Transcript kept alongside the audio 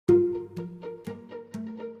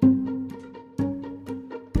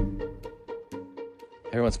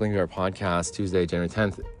Everyone's listening to our podcast Tuesday, January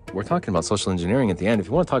 10th. We're talking about social engineering at the end. If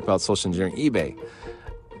you want to talk about social engineering, eBay,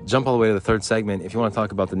 jump all the way to the third segment. If you want to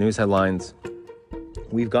talk about the news headlines,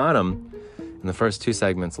 we've got them in the first two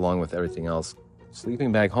segments along with everything else.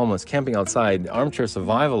 Sleeping bag homeless, camping outside, armchair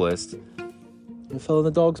survivalist, and fell in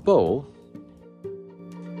the dog's bowl.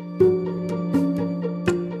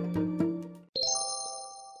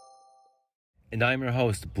 And I'm your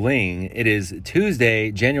host, Bling. It is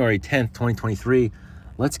Tuesday, January 10th, 2023.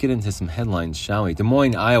 Let's get into some headlines, shall we? Des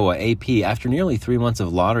Moines, Iowa, AP. After nearly 3 months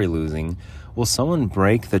of lottery losing, will someone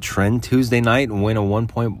break the trend Tuesday night and win a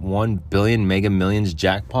 1.1 billion Mega Millions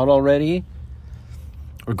jackpot already?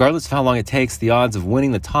 Regardless of how long it takes, the odds of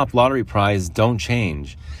winning the top lottery prize don't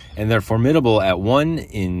change. And they're formidable at 1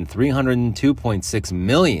 in 302.6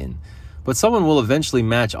 million. But someone will eventually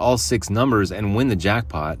match all 6 numbers and win the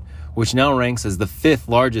jackpot, which now ranks as the 5th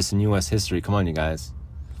largest in U.S. history. Come on, you guys.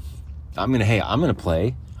 I'm going to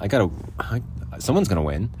play. Someone's going to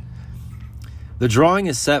win. The drawing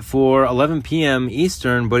is set for 11 p.m.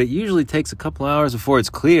 Eastern, but it usually takes a couple hours before it's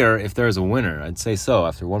clear if there's a winner. I'd say so.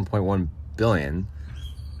 After 1.1 billion,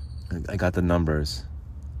 I got the numbers.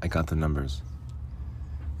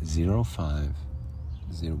 0, 5,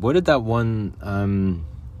 0. What did that one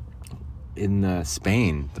in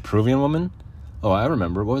Spain, the Peruvian woman? Oh, I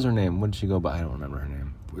remember. What was her name? What did she go by? I don't remember her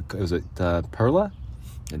name. Was it Perla?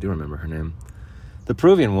 I do remember her name. The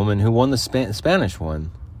Peruvian woman who won the Spanish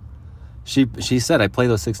one. She said, I play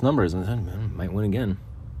those 6 numbers and I might win again.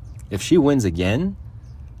 If she wins again,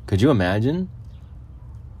 could you imagine?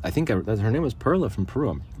 I think her name was Perla from Peru.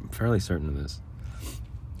 I'm fairly certain of this.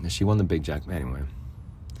 And she won the big jackpot. Anyway,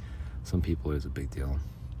 some people, it's a big deal.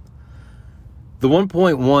 The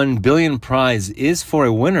 1.1 billion prize is for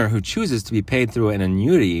a winner who chooses to be paid through an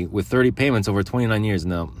annuity with 30 payments over 29 years.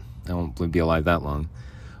 No, I won't be alive that long.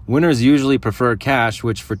 Winners usually prefer cash,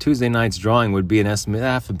 which for Tuesday night's drawing would be an estimate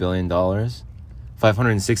 $500 million,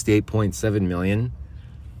 $568.7 million.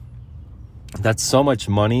 That's so much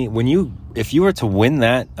money. If you were to win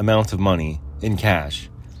that amount of money in cash,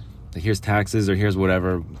 like here's taxes or here's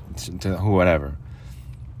whatever, whatever.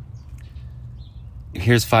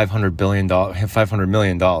 Here's $500 million. Here's $1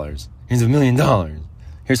 million.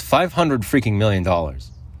 Here's $500 freaking million.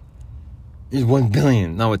 Here's 1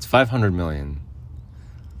 billion. No, it's 500 million.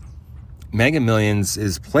 Mega Millions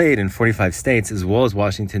is played in 45 states as well as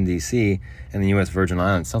Washington, D.C. and the U.S. Virgin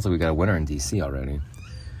Islands. Sounds like we got a winner in D.C. already.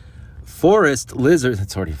 Forest lizards.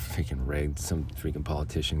 It's already freaking rigged. Some freaking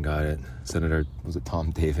politician got it. Senator, was it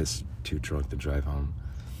Tom Davis? Too drunk to drive home.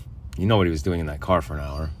 You know what he was doing in that car for an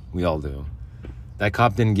hour. We all do. That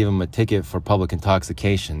cop didn't give him a ticket for public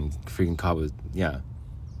intoxication. Freaking cop was, yeah.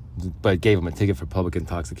 But gave him a ticket for public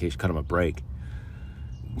intoxication. Cut him a break.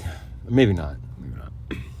 Maybe not.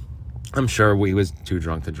 I'm sure he was too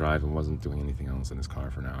drunk to drive and wasn't doing anything else in his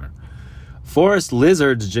car for an hour. Forest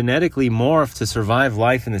lizards genetically morph to survive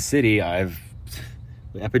life in the city.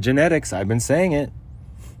 Epigenetics, I've been saying it.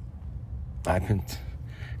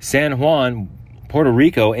 San Juan, Puerto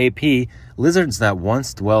Rico, AP, lizards that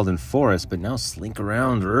once dwelled in forests but now slink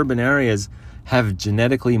around urban areas have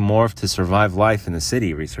genetically morphed to survive life in the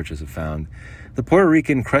city, researchers have found. The Puerto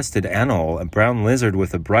Rican crested anole, a brown lizard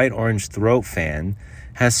with a bright orange throat fan,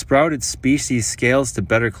 has sprouted species scales to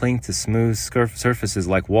better cling to smooth surfaces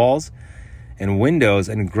like walls and windows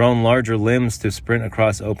and grown larger limbs to sprint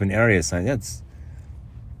across open areas. That's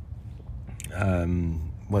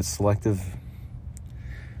selective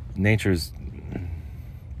nature's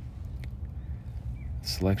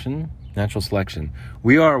selection? Natural selection.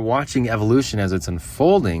 We are watching evolution as it's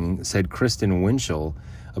unfolding, said Kristen Winchell,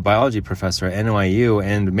 a biology professor at NYU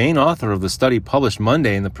and main author of the study published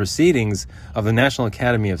Monday in the Proceedings of the National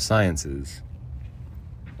Academy of Sciences.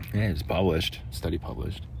 Yeah, it's published. Study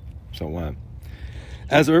published. So what?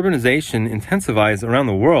 As urbanization intensifies around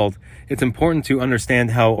the world, it's important to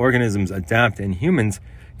understand how organisms adapt and humans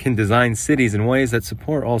can design cities in ways that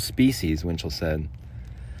support all species, Winchell said.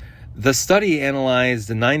 The study analyzed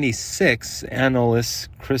 96 Anolis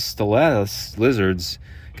crystallis lizards,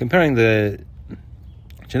 comparing the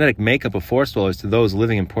genetic makeup of forest dwellers to those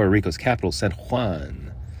living in Puerto Rico's capital, San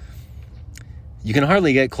Juan. You can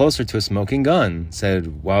hardly get closer to a smoking gun,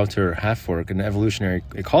 said Wouter Halfwerk, an evolutionary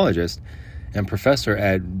ecologist and professor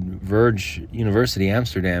at Verge University,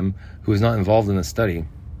 Amsterdam, who was not involved in the study.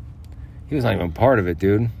 He was not even part of it,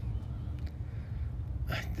 dude.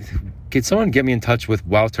 Could someone get me in touch with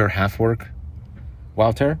Wouter Halfwerk?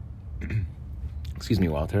 Wouter? Excuse me,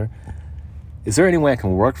 Wouter. Is there any way I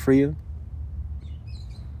can work for you?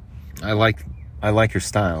 I like your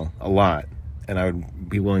style a lot, and I would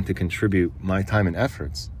be willing to contribute my time and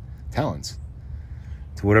talents,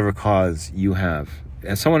 to whatever cause you have.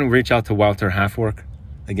 And someone reach out to Walter Halfwork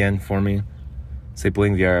again for me. Say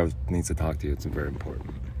Bling Vieira needs to talk to you. It's very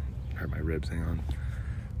important. Hurt my ribs. Hang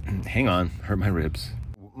on. Hang on. Hurt my ribs.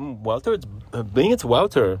 Walter, it's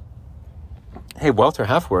Walter. Hey, Walter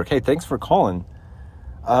Halfwork. Hey, thanks for calling.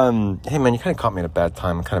 Hey, man, you kind of caught me at a bad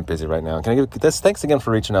time. I'm kind of busy right now. Can I give this? Thanks again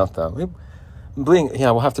for reaching out, though. Bling,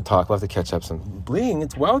 yeah, we'll have to talk. We'll have to catch up some. Bling,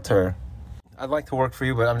 it's Walter. I'd like to work for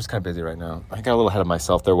you, but I'm just kind of busy right now. I got a little ahead of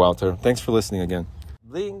myself there, Walter. Thanks for listening again.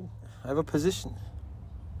 Bling, I have a position.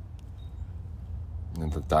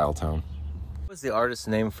 And the dial tone. What was the artist's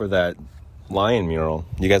name for that lion mural?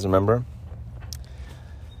 You guys remember?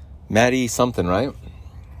 Maddie something, right?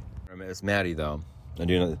 It's Maddie, though. I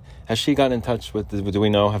do know. Has she gotten in touch with? Do we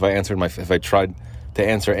know? Have I tried to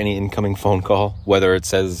answer any incoming phone call, whether it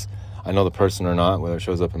says I know the person or not, whether it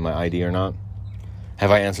shows up in my ID or not?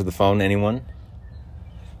 Have I answered the phone? Anyone?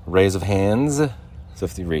 Raise of hands. So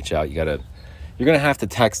if you reach out, you're gonna have to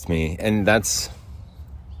text me, and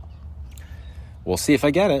we'll see if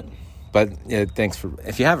I get it. But yeah, thanks for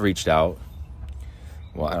if you have reached out.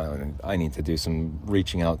 Well, I need to do some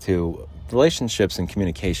reaching out too. Relationships and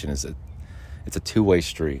communication it's a two-way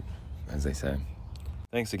street, as they say.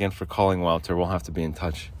 Thanks again for calling, Walter. We'll have to be in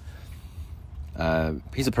touch.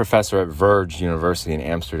 He's a professor at Verge University in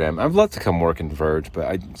Amsterdam. I'd love to come work in Verge, but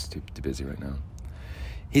I'm just too busy right now.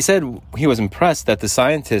 He said he was impressed that the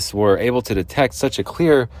scientists were able to detect such a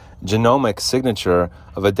clear genomic signature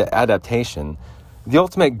of adaptation. The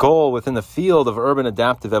ultimate goal within the field of urban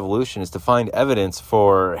adaptive evolution is to find evidence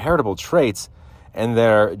for heritable traits and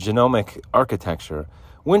their genomic architecture.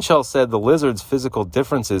 Winchell said the lizard's physical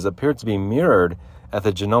differences appear to be mirrored at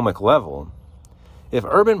the genomic level. If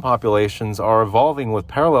urban populations are evolving with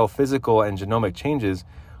parallel physical and genomic changes,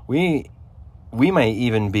 we may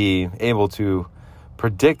even be able to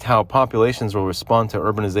predict how populations will respond to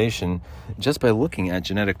urbanization just by looking at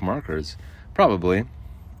genetic markers. Probably.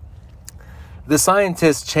 The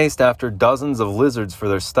scientists chased after dozens of lizards for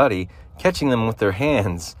their study, catching them with their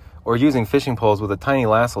hands or using fishing poles with a tiny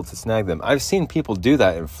lasso to snag them. I've seen people do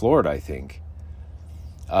that in Florida, I think.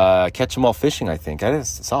 Catch 'em all fishing, I think. I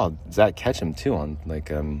just saw Zach catch him, too, on,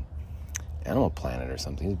 Animal Planet or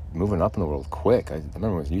something. He's moving up in the world quick. I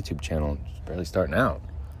remember his YouTube channel barely starting out.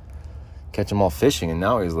 Catch 'em all fishing, and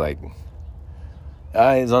now he's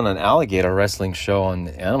he's on an alligator wrestling show on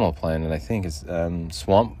Animal Planet, I think. It's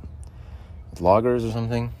Swamp Loggers or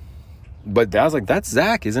something. But I was like, that's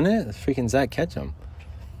Zach, isn't it? It's freaking Zach Ketchum.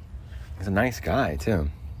 He's a nice guy,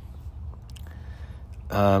 too.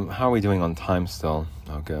 How are we doing on time still?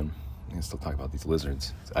 Oh, good. We can still talk about these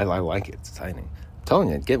lizards. I like it. It's exciting. I'm telling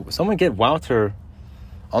you, someone get Walter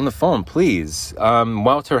on the phone, please.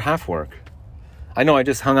 Walter Halfwork. I know I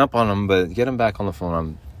just hung up on him, but get him back on the phone.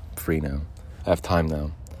 I'm free now. I have time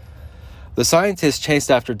now. The scientists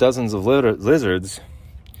chased after dozens of lizards.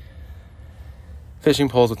 Fishing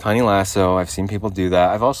poles with tiny lasso. I've seen people do that.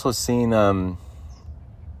 I've also seen a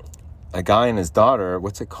guy and his daughter,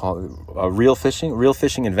 what's it called? Real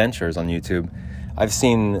Fishing Adventures on YouTube. I've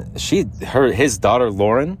seen his daughter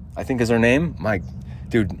Lauren, I think is her name. My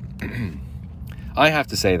dude, I have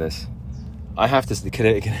to say this. I'll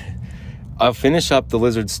finish up the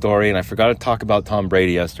lizard story, and I forgot to talk about Tom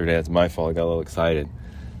Brady yesterday. It's my fault. I got a little excited.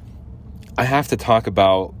 I have to talk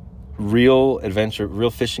about real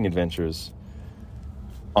fishing adventures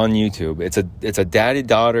on YouTube. It's a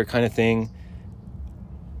daddy-daughter kind of thing.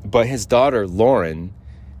 But his daughter, Lauren,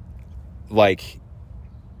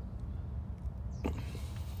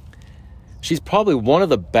 she's probably one of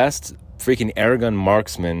the best freaking airgun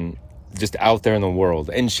marksmen just out there in the world.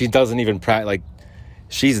 And she doesn't even practice,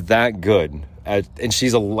 she's that good. And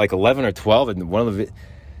she's 11 or 12, and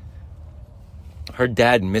her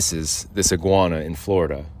dad misses this iguana in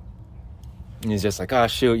Florida. And he's just like, oh,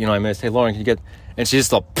 shoot, I missed. Hey, Lauren, can you get... And she's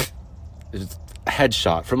just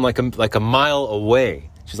headshot from like a mile away.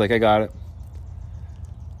 She's like, I got it.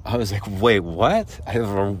 I was like, wait, what? I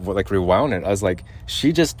rewound it. I was like,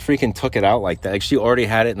 she just freaking took it out like that. She already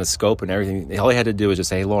had it in the scope and everything. All he had to do was just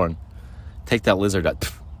say, hey, Lauren, take that lizard out.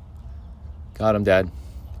 Got him, Dad.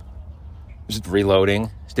 Just reloading.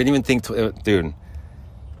 She didn't even think, dude.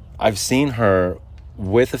 I've seen her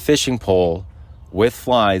with a fishing pole, with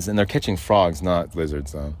flies, and they're catching frogs, not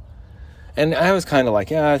lizards, though. And I was kind of like,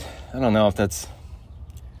 yeah, I don't know if that's...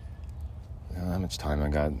 How much time I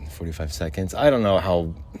got? 45 seconds. I don't know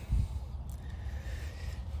how...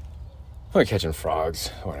 We're catching frogs,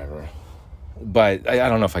 whatever. But I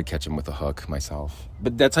don't know if I'd catch them with a hook myself.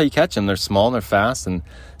 But that's how you catch them. They're small and they're fast. And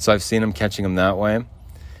so I've seen them catching them that way.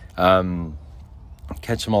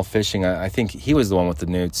 catch them all fishing. I think he was the one with the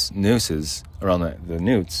nooses around the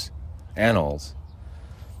newts, annals.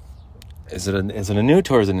 Is it a newt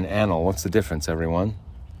or is it an annal? What's the difference, everyone?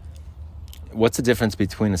 What's the difference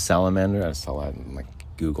between a salamander? I saw that in, like,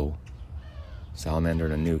 Google. Salamander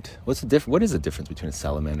and a newt. What is the difference between a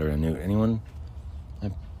salamander and a newt? Anyone?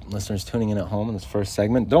 My listeners tuning in at home in this first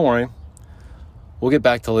segment? Don't worry. We'll get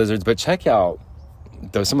back to lizards, but check out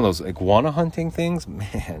some of those iguana hunting things.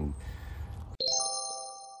 Man.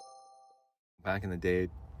 Back in the day,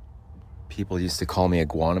 people used to call me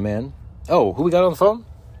Iguana Man. Oh, who we got on the phone?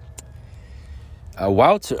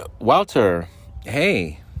 Wouter.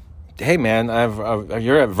 Hey, man.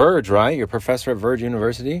 You're at Verge, right? You're a professor at Verge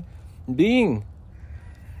University. You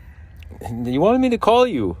wanted me to call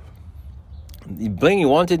you. You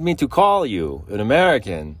wanted me to call you, an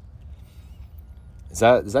American.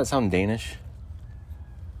 Does that sound Danish?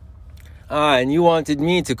 And you wanted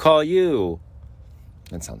me to call you.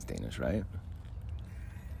 That sounds Danish, right?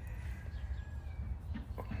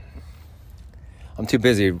 I'm too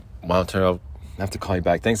busy, Walter. I'll have to call you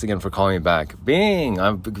back. Thanks again for calling me back. Bing!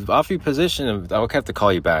 I'm off your position. I'll have to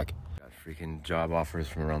call you back. Got freaking job offers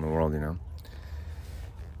from around the world, you know.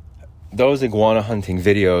 Those iguana hunting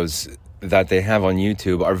videos that they have on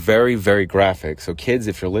YouTube are very, very graphic. So kids,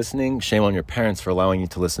 if you're listening, shame on your parents for allowing you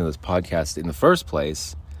to listen to this podcast in the first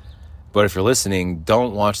place. But if you're listening,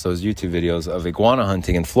 don't watch those YouTube videos of iguana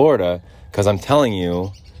hunting in Florida, because I'm telling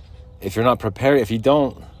you, if you're not prepared, if you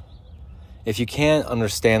can't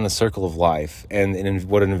understand the circle of life and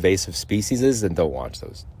what an invasive species is, then don't watch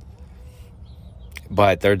those.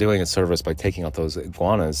 But they're doing a service by taking out those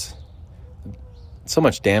iguanas. So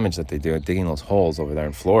much damage that they do at digging those holes over there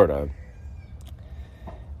in Florida.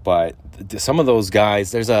 But some of those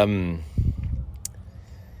guys, there's another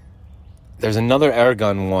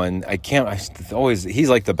airgun one. He's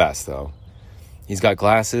like the best though. He's got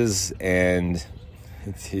glasses and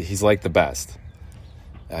he's like the best.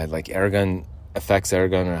 Like airgun, effects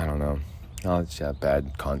airgun, or I don't know. Oh, it's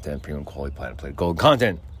bad content, premium quality, platinum plate, gold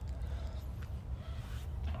content.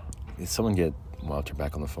 Did someone get Walter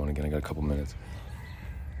back on the phone again? I got a couple minutes.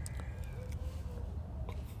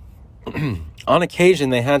 On occasion,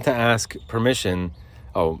 they had to ask permission.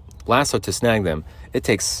 Lasso to snag them. It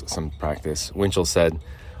takes some practice, Winchell said.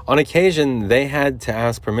 On occasion, they had to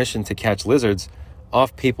ask permission to catch lizards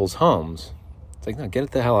off people's homes. It's like, no,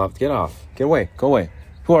 get the hell off. Get off. Get away. Go away.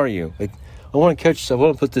 Who are you? Like, I want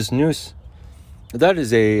to put this noose. That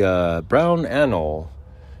is a brown annal.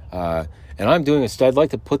 And I'm doing I'd like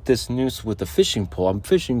to put this noose with a fishing pole. I'm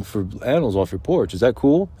fishing for animals off your porch. Is that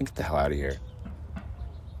cool? Get the hell out of here.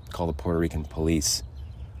 Call the Puerto Rican police.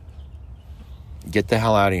 Get the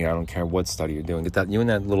hell out of here. I don't care what study you're doing. You and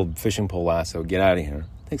that little fishing pole lasso. Get out of here.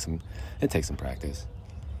 It takes some practice.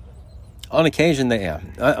 On occasion,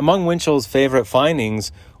 among Winchell's favorite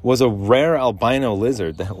findings was a rare albino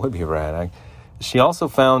lizard. That would be rad. She also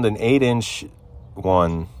found an 8-inch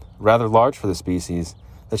one, rather large for the species,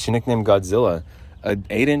 that she nicknamed Godzilla. An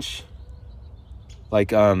 8-inch,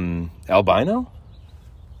 albino?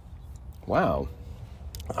 Wow.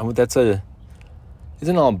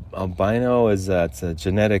 Isn't albino, it's a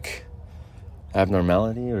genetic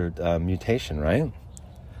abnormality or mutation, right?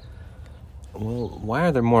 Well, why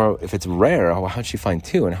are there more? If it's rare, how'd she find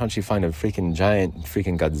two? And how'd she find a freaking giant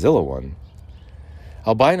freaking Godzilla one?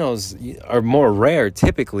 Albinos are more rare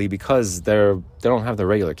typically because they don't have the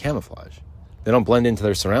regular camouflage. They don't blend into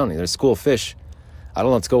their surroundings. They're school fish. I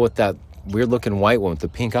don't know, let's go with that weird looking white one with the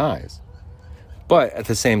pink eyes. But at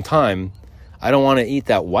the same time, I don't want to eat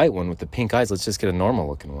that white one with the pink eyes. Let's just get a normal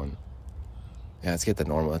looking one. Yeah, let's get the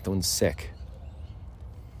normal. That one's sick.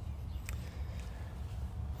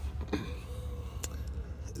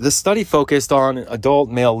 The study focused on adult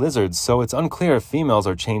male lizards, so it's unclear if females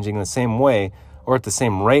are changing in the same way or at the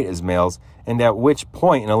same rate as males, and at which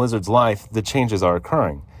point in a lizard's life the changes are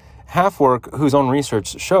occurring. Halfwork, whose own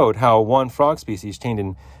research showed how one frog species changed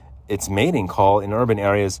in its mating call in urban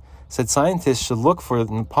areas, said scientists should look for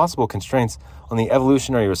possible constraints on the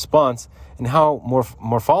evolutionary response and how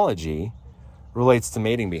morphology relates to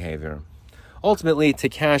mating behavior. Ultimately, to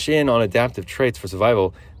cash in on adaptive traits for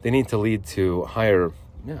survival, they need to lead to higher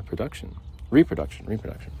reproduction.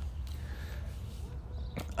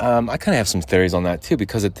 I kind of have some theories on that too,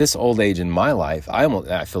 because at this old age in my life, I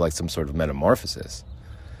feel like some sort of metamorphosis.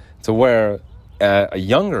 To where at a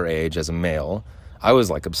younger age as a male, I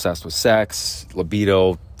was like obsessed with sex,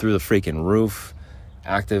 libido through the freaking roof,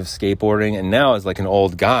 active skateboarding, and now as like an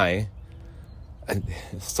old guy,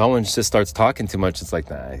 if someone just starts talking too much, it's like,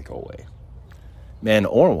 nah, go away. Man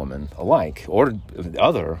or woman alike, or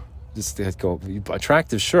other, just go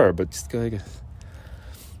attractive, sure, but just go.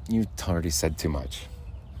 You already said too much.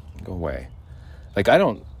 Go away.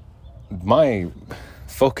 My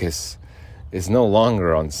focus is no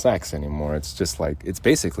longer on sex anymore. It's just it's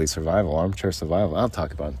basically survival, armchair survival. I'll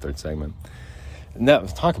talk about it in the third segment.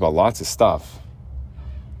 Talk about lots of stuff.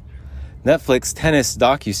 Netflix tennis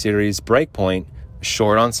docuseries Breakpoint,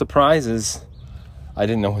 short on surprises. I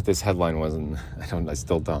didn't know what this headline was, and I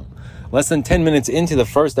still don't. Less than 10 minutes into the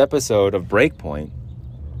first episode of Breakpoint.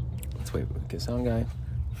 Let's wait, get sound guy.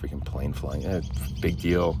 Freaking plane flying. Big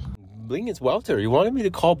deal. Bling, it's Walter. You wanted me to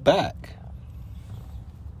call back.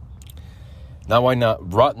 Not right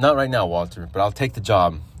now, Walter, but I'll take the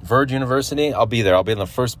job. Verge University, I'll be there. I'll be on the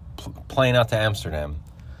first plane out to Amsterdam.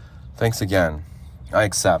 Thanks again. I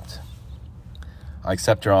accept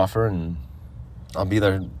your offer, and I'll be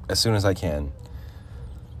there as soon as I can.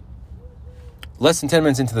 Less than 10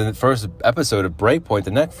 minutes into the first episode of Breakpoint,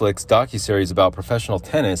 the Netflix docuseries about professional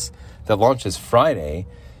tennis that launches Friday,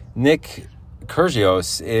 Nick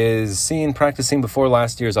Kyrgios is seen practicing before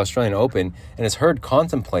last year's Australian Open and is heard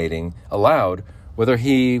contemplating aloud whether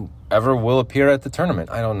he ever will appear at the tournament.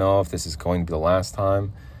 I don't know if this is going to be the last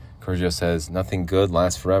time. Kyrgios says, nothing good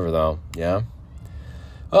lasts forever, though. Yeah?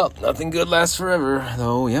 Well, nothing good lasts forever,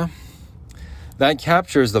 though, yeah. That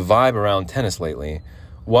captures the vibe around tennis lately.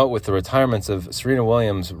 What with the retirements of Serena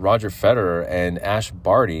Williams, Roger Federer, and Ash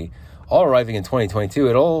Barty all arriving in 2022,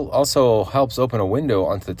 it all also helps open a window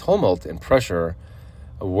onto the tumult and pressure,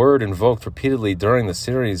 a word invoked repeatedly during the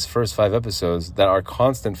series' first 5 episodes, that are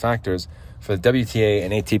constant factors for the WTA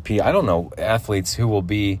and ATP. I don't know athletes who will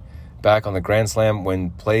be back on the Grand Slam when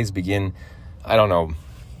plays begin. I don't know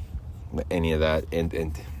any of that.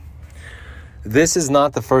 And this is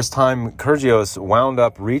not the first time Kyrgios wound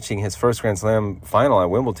up reaching his first Grand Slam final at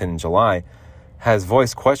Wimbledon in July, has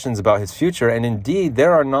voiced questions about his future, and indeed,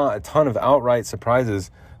 there are not a ton of outright surprises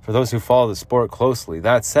for those who follow the sport closely.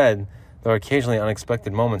 That said, there are occasionally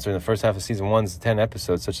unexpected moments during the first half of Season 1's 10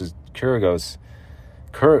 episodes, such as Kyrgios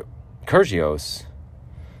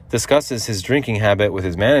discusses his drinking habit with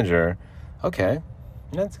his manager. Okay,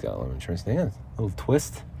 that's got a little interesting. Yeah, a little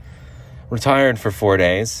twist. Retired for 4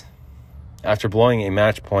 days after blowing a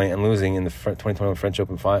match point and losing in the 2021 French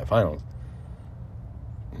Open finals.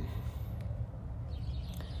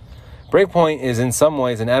 Breakpoint is in some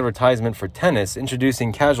ways an advertisement for tennis,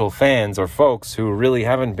 introducing casual fans or folks who really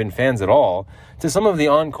haven't been fans at all to some of the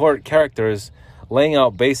on-court characters, laying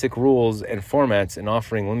out basic rules and formats and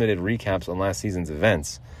offering limited recaps on last season's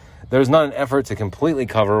events. There's not an effort to completely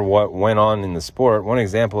cover what went on in the sport. One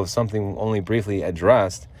example of something only briefly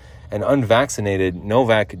addressed, an unvaccinated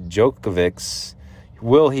Novak Djokovic's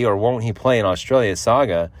will he or won't he play in Australia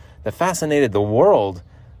saga that fascinated the world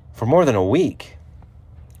for more than a week.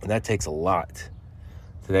 And that takes a lot.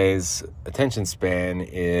 Today's attention span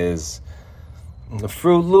is the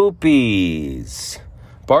Fruit Loopies.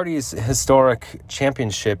 Barty's historic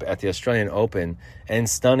championship at the Australian Open and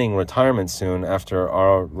stunning retirement soon after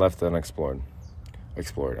R left unexplored.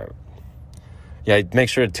 Yeah, make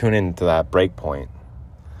sure to tune into that Breakpoint.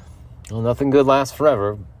 Well, nothing good lasts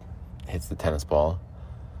forever. Hits the tennis ball.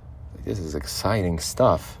 This is exciting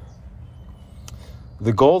stuff.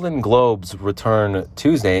 The Golden Globes return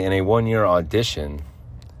Tuesday in a 1-year audition.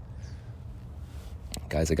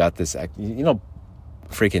 Guys, I got this,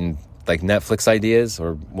 freaking Netflix ideas,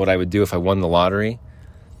 or what I would do if I won the lottery.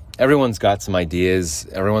 Everyone's got some ideas.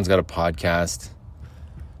 Everyone's got a podcast,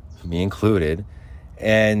 me included.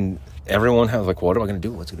 And everyone has what am I going to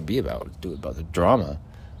do? What's it going to be about? Do it about the drama.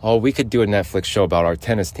 Oh, we could do a Netflix show about our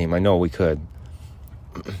tennis team. I know we could.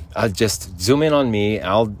 I'll just zoom in on me.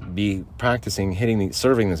 I'll be practicing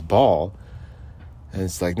serving this ball. And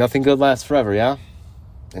it's nothing good lasts forever, yeah?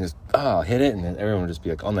 And just, hit it. And then everyone will just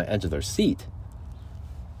be on the edge of their seat.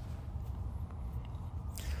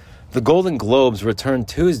 The Golden Globes return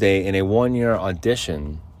Tuesday in a 1-year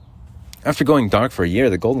audition. After going dark for a year,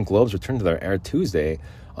 the Golden Globes returned to their air Tuesday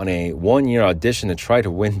on a 1-year audition to try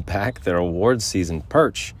to win back their awards season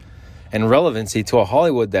perch and relevancy to a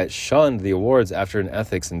Hollywood that shunned the awards after an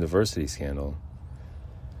ethics and diversity scandal.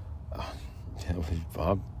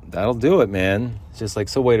 That'll do it, man. It's just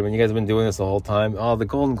so wait a minute, you guys have been doing this the whole time? Oh, the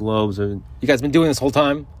Golden Globes, you guys been doing this the whole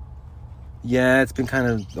time? Yeah, it's been kind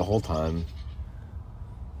of the whole time.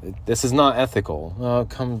 This is not ethical.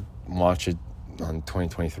 Come watch it on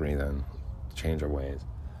 2023 then. Change our ways.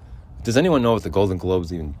 Does anyone know if the Golden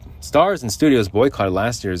Globes even... Stars and studios boycotted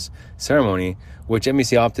last year's ceremony, which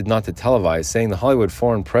NBC opted not to televise, saying the Hollywood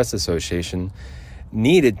Foreign Press Association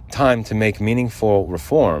needed time to make meaningful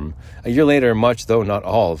reform. A year later, much, though not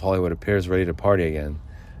all, of Hollywood appears ready to party again.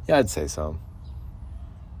 Yeah, I'd say so.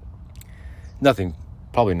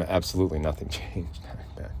 Absolutely nothing changed.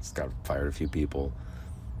 It's got fired a few people.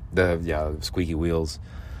 The squeaky wheels.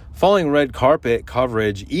 Following red carpet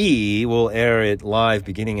coverage, E! will air it live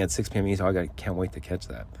beginning at 6 p.m. Eastern. I can't wait to catch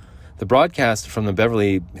that. The broadcast from the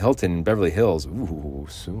Beverly Hilton in Beverly Hills. Ooh,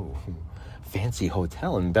 so fancy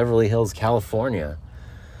hotel in Beverly Hills, California.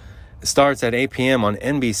 It starts at 8 p.m. on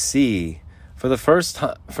NBC. For the first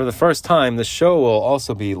time, the show will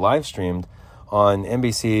also be live streamed on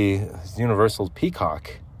NBC Universal's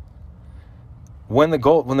Peacock. When the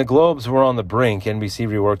Globes were on the brink, NBC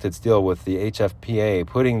reworked its deal with the HFPA,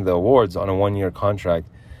 putting the awards on a 1-year contract.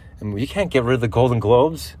 And you can't get rid of the Golden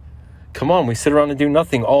Globes. Come on, we sit around and do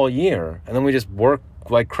nothing all year, and then we just work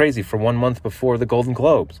like crazy for 1 month before the Golden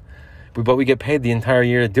Globes. But we get paid the entire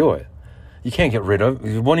year to do it. You can't get rid of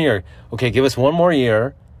 1 year. Okay, give us 1 more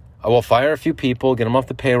year. I will fire a few people, get them off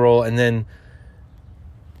the payroll, and then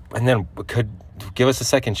could give us a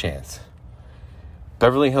second chance.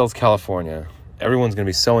 Beverly Hills, California. Everyone's going to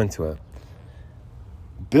be so into it.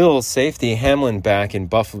 Bills safety Hamlin back in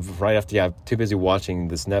Buffalo right after you have too busy watching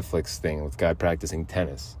this Netflix thing with guy practicing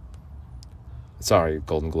tennis. Sorry,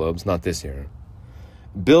 Golden Globes, not this year.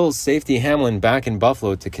 Bills safety Hamlin back in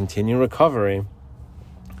Buffalo to continue recovery.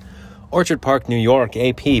 Orchard Park, New York,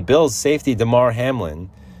 AP. Bills safety Damar Hamlin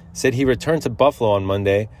said he returned to Buffalo on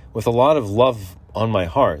Monday with a lot of love on my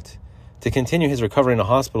heart to continue his recovery in a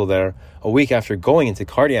hospital there a week after going into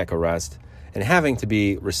cardiac arrest and having to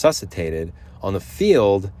be resuscitated on the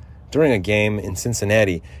field during a game in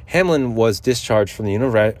Cincinnati. Hamlin was discharged from the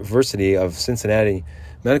University of Cincinnati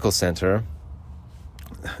Medical Center.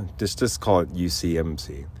 Just call it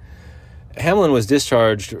UCMC. Hamlin was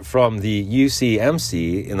discharged from the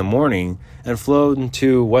UCMC in the morning and flown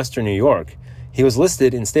to Western New York. He was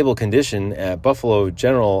listed in stable condition at Buffalo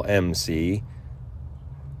General MC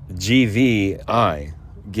GVI,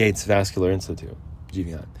 Gates Vascular Institute,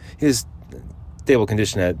 GVI. He is stable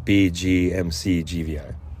condition at BGMC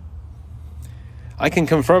GVI. I can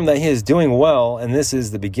confirm that he is doing well, and this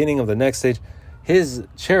is the beginning of the next stage. His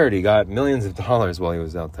charity got millions of dollars while he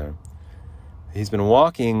was out there. He's been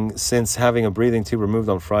walking since having a breathing tube removed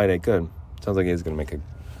on Friday. Good. Sounds like he's going to make a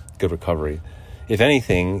good recovery. If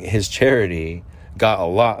anything, his charity got a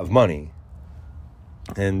lot of money.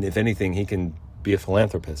 And if anything, he can be a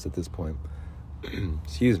philanthropist at this point.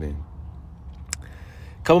 Excuse me.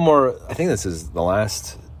 A couple more. I think this is the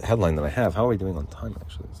last headline that I have. How are we doing on time,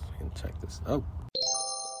 actually? So we can check this. Oh.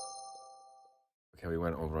 Okay, we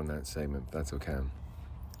went over on that segment. That's okay.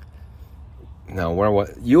 Now,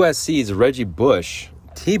 USC's Reggie Bush,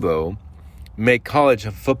 Tebow, make college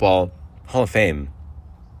football Hall of Fame.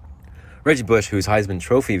 Reggie Bush, whose Heisman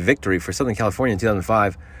Trophy victory for Southern California in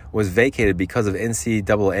 2005 was vacated because of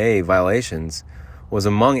NCAA violations, was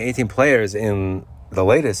among 18 players in the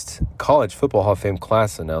latest College Football Hall of Fame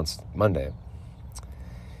class announced Monday.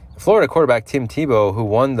 Florida quarterback Tim Tebow, who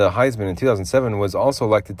won the Heisman in 2007, was also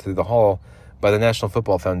elected to the Hall by the National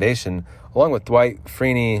Football Foundation, along with Dwight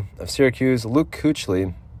Freeney of Syracuse, Luke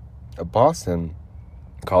Kuechly of Boston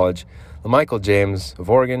College, LaMichael James of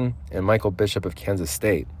Oregon, and Michael Bishop of Kansas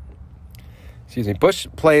State. Bush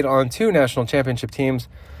played on 2 national championship teams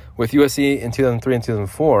with USC in 2003 and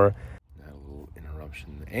 2004. A little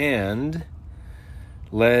interruption. And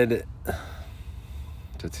led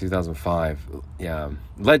to 2005.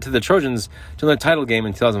 Led to the Trojans to the title game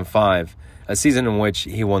in 2005, a season in which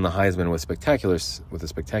he won the Heisman with a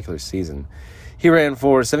spectacular season. He ran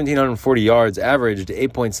for 1,740 yards, averaged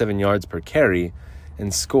 8.7 yards per carry,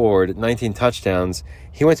 and scored 19 touchdowns.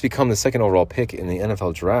 He went to become the second overall pick in the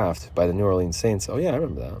NFL draft by the New Orleans Saints. Oh, yeah, I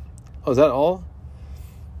remember that. Oh, is that all?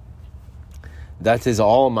 That is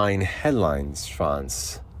all mine headlines,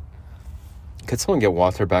 Franz. Could someone get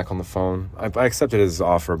Walter back on the phone? I accepted his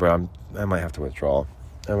offer, but I might have to withdraw.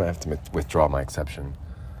 I might have to withdraw my acceptance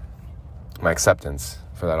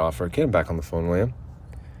for that offer. Get him back on the phone, will you?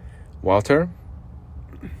 Walter?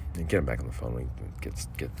 Get him back on the phone when he gets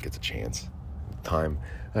a chance. Time.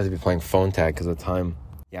 I have to be playing phone tag because of time.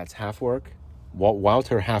 Yeah, it's half work.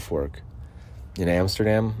 Walter half work in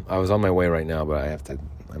Amsterdam. I was on my way right now, but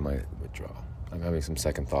I might withdraw. I'm having some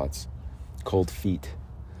second thoughts. Cold feet.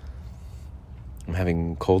 I'm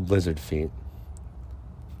having cold lizard feet.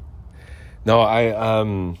 No,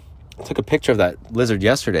 I took a picture of that lizard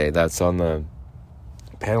yesterday that's on the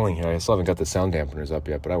paneling here. I still haven't got the sound dampeners up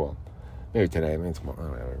yet, but I will. Maybe today, maybe tomorrow,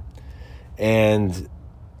 whatever. And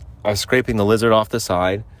I was scraping the lizard off the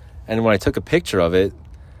side, and when I took a picture of it,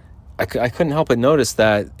 I couldn't help but notice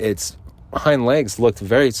that its hind legs looked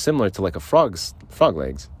very similar to like a frog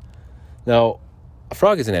legs. Now, a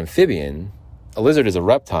frog is an amphibian. A lizard is a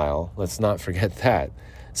reptile. Let's not forget that.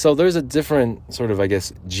 So there's a different sort of, I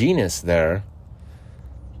guess, genus there.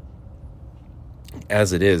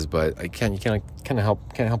 as it is, but you can't help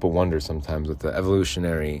but wonder sometimes with the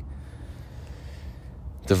evolutionary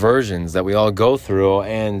diversions that we all go through.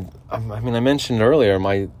 And I mentioned earlier,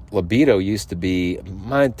 my libido used to be,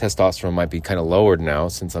 my testosterone might be kind of lowered now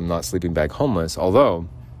since I'm not sleeping bag homeless, although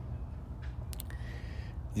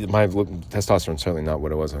my testosterone is certainly not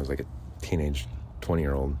what it was when I was like a teenage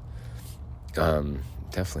 20-year-old.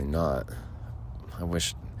 Definitely not. I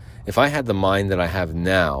wish, if I had the mind that I have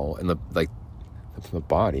now, and the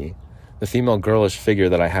body, the female girlish figure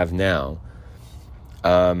that I have now,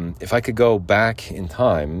 if I could go back in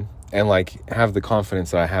time and like have the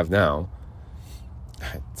confidence that I have now,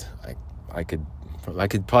 I could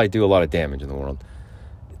probably do a lot of damage in the world.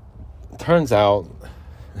 Turns out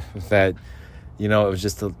that, it was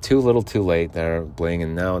just too little too late there, Bling,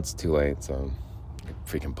 and now it's too late. So,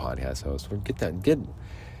 freaking podcast host, get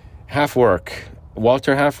half work,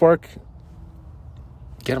 Walter half work,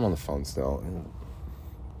 get him on the phone still.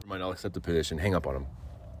 I'll accept the petition. Hang up on him.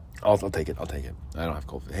 I'll take it. I don't have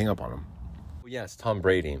cold feet. Hang up on him. Yes, Tom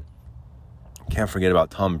Brady. Can't forget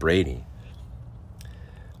about Tom Brady.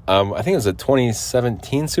 I think it was a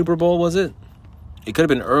 2017 Super Bowl, was it? It could have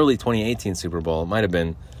been early 2018 Super Bowl. It might have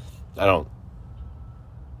been.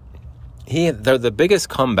 They're the biggest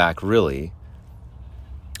comeback, really.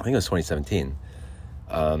 I think it was 2017.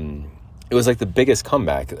 It was like the biggest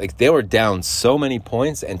comeback. Like, they were down so many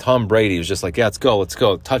points, and Tom Brady was just like, yeah, let's go,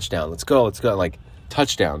 touchdown, let's go, like,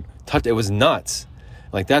 touchdown. It was nuts.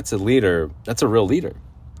 Like, that's a leader. That's a real leader.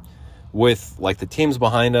 With, like, the teams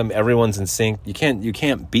behind him, everyone's in sync. You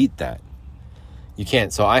can't beat that. You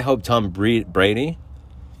can't. So I hope Tom Brady,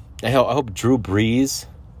 I hope Drew Brees,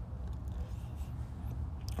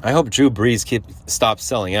 stops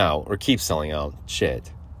selling out, or keeps selling out.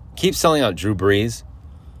 Keep selling out Drew Brees.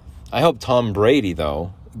 I hope Tom Brady,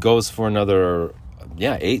 though, goes for another,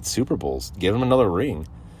 8 Super Bowls. Give him another ring.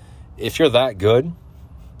 If you're that good,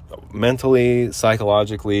 mentally,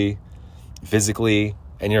 psychologically, physically,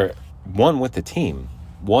 and you're one with the team,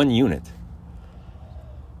 one unit,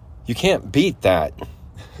 you can't beat that.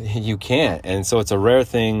 You can't. And so it's a rare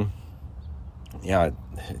thing. Yeah,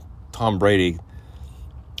 Tom Brady,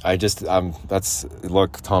 Tom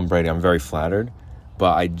Brady, I'm very flattered.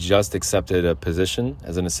 But I just accepted a position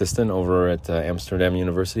as an assistant over at Amsterdam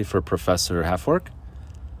University for Professor Halfwork.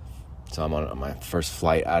 So I'm on my first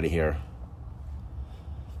flight out of here.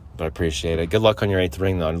 But I appreciate it. Good luck on your 8th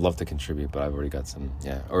ring, though. I'd love to contribute, but I've already got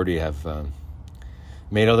already have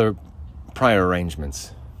made other prior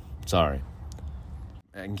arrangements. Sorry.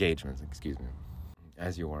 Engagements, excuse me.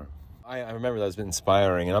 As you were. I remember that was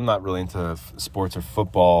inspiring, and I'm not really into sports or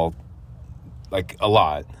football, like, a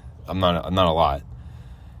lot. I'm not a lot.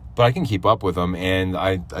 But I can keep up with them, and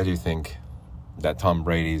I do think that Tom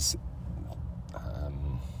Brady's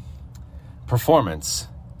performance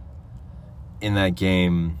in that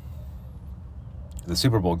game, the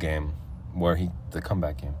Super Bowl game, the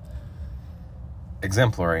comeback game,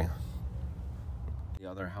 exemplary. The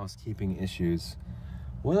other housekeeping issues.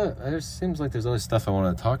 Well, there seems like there's other stuff I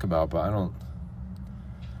want to talk about, but I don't.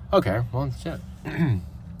 Okay, well, shit.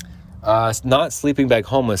 Not sleeping bag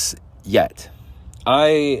homeless yet.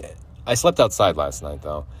 I slept outside last night,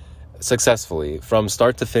 though, successfully, from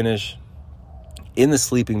start to finish, in the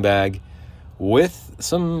sleeping bag, with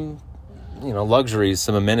some, luxuries,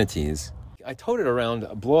 some amenities. I toted around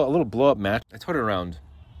a little blow-up match. I toted around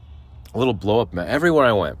a little blow-up match everywhere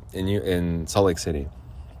I went in Salt Lake City,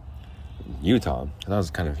 Utah. And I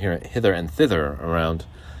was kind of hither and thither around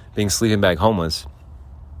being sleeping bag homeless.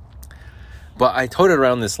 But I toted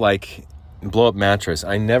around this, like, blow-up mattress.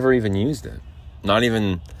 I never even used it. Not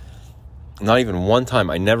even one time.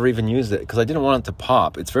 I never even used it because I didn't want it to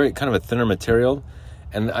pop. It's very kind of a thinner material,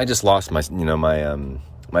 and I just lost my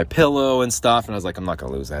my pillow and stuff, and I was like, I'm not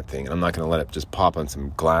gonna lose that thing, and I'm not gonna let it just pop on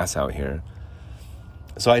some glass out here.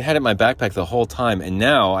 So I had it in my backpack the whole time, and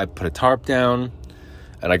now I put a tarp down,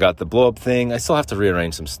 and I got the blow up thing. I still have to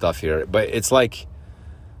rearrange some stuff here, but it's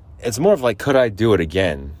more of like, could I do it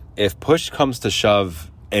again? If push comes to shove,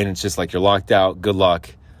 and it's just like you're locked out, good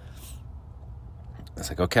luck. It's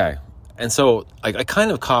like, okay. And so I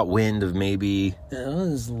kind of caught wind of maybe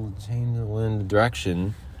this little change of wind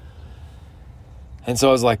direction. And so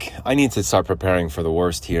I was like, I need to start preparing for the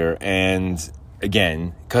worst here. And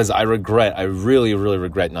again, because I really, really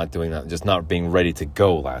regret not doing that, just not being ready to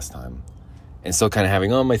go last time. And still kind of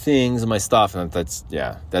having all my things and my stuff. And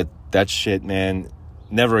that shit, man,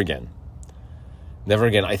 never again. Never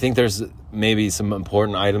again. I think there's maybe some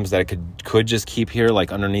important items that I could just keep here,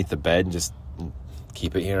 like underneath the bed, and just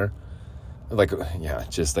keep it here. Like,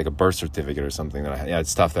 just like a birth certificate or something it's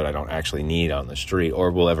stuff that I don't actually need on the street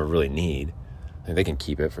or will ever really need. And they can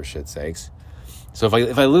keep it for shit's sakes. So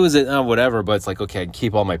if I lose it, whatever. But it's like, okay, I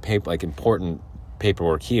keep all my important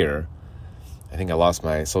paperwork here. I think I lost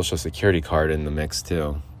my Social Security card in the mix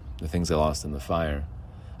too. The things I lost in the fire.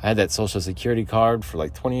 I had that Social Security card for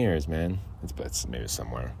like 20 years, man. It's maybe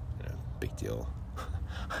somewhere. Big deal.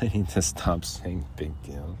 I need to stop saying big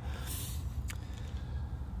deal.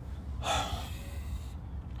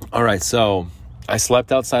 All right, so I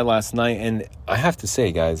slept outside last night, and I have to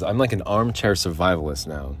say, guys, I'm like an armchair survivalist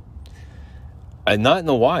now. Not in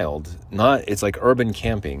the wild. It's like urban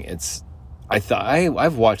camping.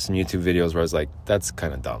 I've watched some YouTube videos where I was like, that's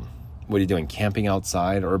kind of dumb. What are you doing? Camping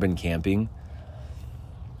outside, urban camping?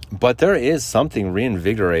 But there is something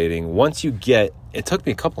reinvigorating once you it took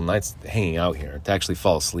me a couple nights hanging out here to actually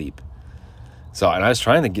fall asleep. And I was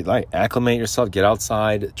trying to acclimate yourself, get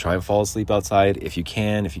outside, try and fall asleep outside if you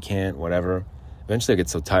can, if you can't, whatever. Eventually I get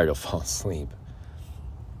so tired you'll fall asleep.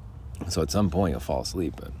 So at some point you'll fall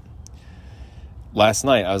asleep. But last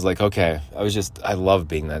night I was like, okay, I love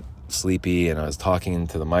being that sleepy, and I was talking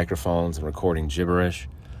into the microphones and recording gibberish.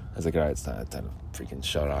 I was like, all right, it's time to freaking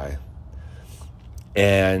shut eye.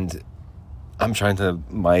 And I'm trying to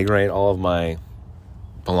migrate all of my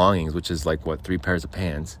belongings, which is like 3 pairs of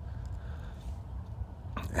pants,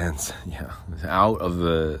 and out of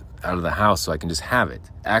the house so I can just have it,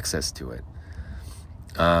 access to it.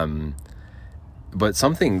 But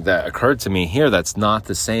something that occurred to me here that's not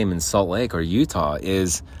the same in Salt Lake or Utah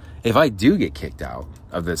is if I do get kicked out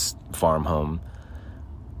of this farm home,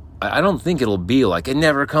 I don't think it'll be like I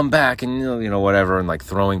never come back and whatever, and like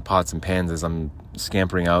throwing pots and pans as I'm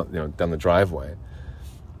scampering out down the driveway.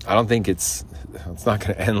 I don't think it's not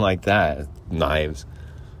going to end like that. Knives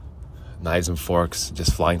and forks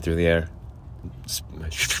just flying through the air,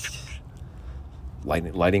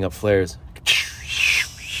 lighting up flares.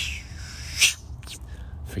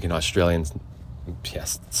 Freaking Australians,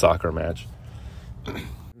 soccer match.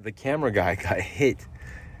 The camera guy got hit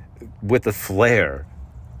with a flare.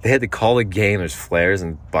 They had to call a game. There's flares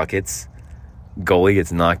and buckets. Goalie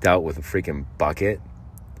gets knocked out with a freaking bucket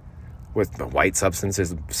with the white substance.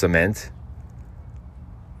 There's cement.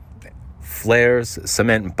 Flares,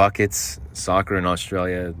 cement, buckets. Soccer in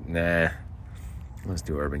Australia. Nah. Let's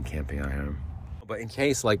do urban camping out here. But in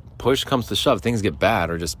case push comes to shove, things get bad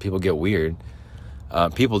or just people get weird.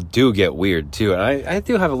 People do get weird too. And I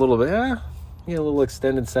do have a little bit, a little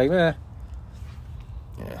extended segment.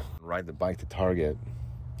 Ride the bike to Target.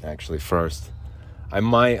 Actually, first. There's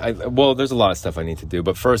a lot of stuff I need to do,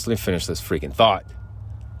 but first, let me finish this freaking thought.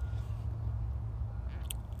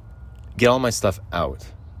 Get all my stuff out.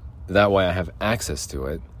 That way I have access to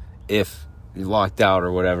it. If you're locked out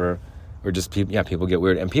or whatever, or just people get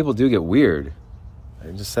weird. And people do get weird.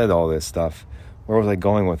 I just said all this stuff. Where was I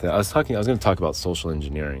going with it? I was going to talk about social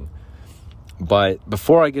engineering. But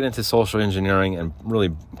before I get into social engineering and really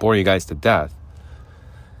bore you guys to death,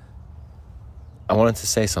 I wanted to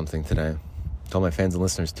say something today. Tell my fans and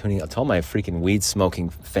listeners tuning. I'll tell my freaking weed-smoking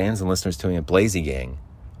fans and listeners tuning in Blazy Gang.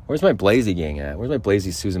 Where's my Blazy Gang at? Where's my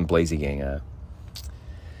Blazy Susan Blazy Gang at?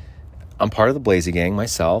 I'm part of the Blazy Gang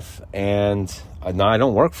myself, and I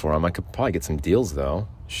don't work for them. I could probably get some deals, though.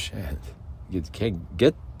 Shit.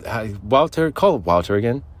 Get Walter. Call Walter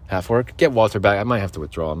again. Half work. Get Walter back. I might have to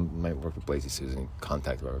withdraw. I might work with Blazy Susan.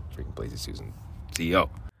 Contact our freaking Blazy Susan CEO.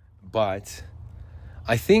 But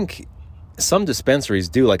I think some dispensaries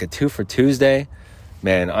do like a 2 for Tuesday.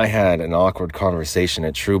 Man, I had an awkward conversation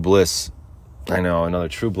at True Bliss. I know, another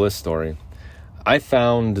True Bliss story. I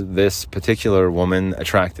found this particular woman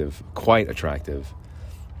attractive, quite attractive.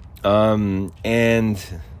 And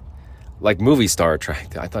like movie star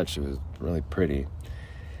attractive. I thought she was really pretty.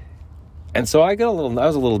 And so I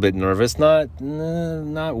was a little bit nervous, not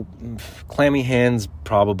clammy hands,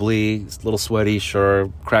 probably, a little sweaty,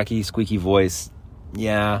 sure, cracky, squeaky voice,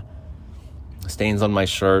 yeah. Stains on my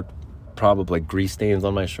shirt, probably grease stains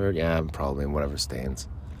on my shirt, yeah, probably whatever stains.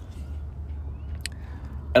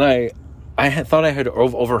 And I thought I had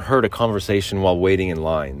overheard a conversation while waiting in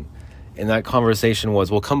line, and that conversation was,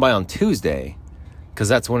 "Well, come by on Tuesday, because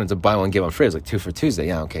that's when it's a buy one get one free." It's like 2 for Tuesday.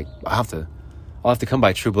 Yeah, okay, I'll have to come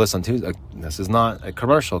by True Bliss on Tuesday. This is not a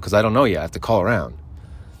commercial because I don't know yet. I have to call around.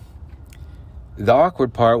 The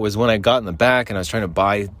awkward part was when I got in the back and I was trying to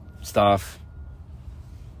buy stuff.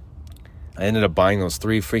 I ended up buying those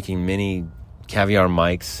 3 freaking mini caviar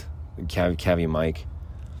mics, cavi mic.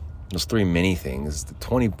 Those 3 mini things,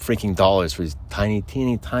 $20 freaking for these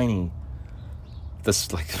teeny tiny,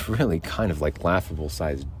 this like really kind of like laughable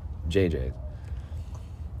sized JJs.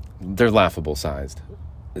 They're laughable sized.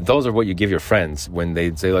 those are what you give your friends when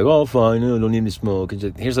they say like, oh, fine, no, don't need to smoke.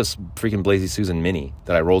 Here's a freaking Blazy Susan Mini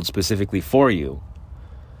that I rolled specifically for you.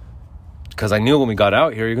 Because I knew when we got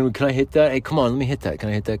out here, you're going to be, can I hit that? Hey, come on, let me hit that. Can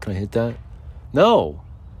I hit that? Can I hit that? No.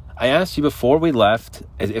 I asked you before we left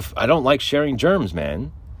if I don't like sharing germs,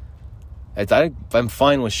 man. I'm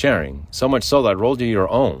fine with sharing. So much so that I rolled you your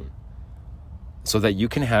own. So that you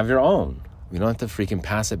can have your own. We don't have to freaking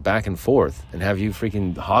pass it back and forth and have you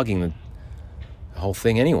freaking hogging the whole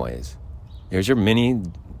thing anyways. Here's your mini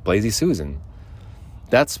Blazy Susan.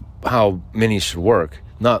 That's how minis should work.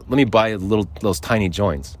 Not, let me buy those tiny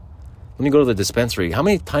joints. Let me go to the dispensary. How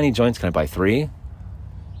many tiny joints can I buy? 3?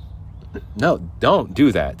 No, don't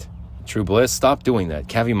do that. True Bliss, stop doing that.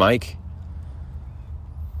 Cavi Mike.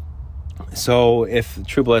 So if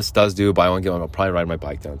True Bliss does do buy one, get one, I'll probably ride my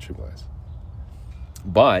bike down to True Bliss.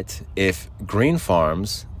 But if Green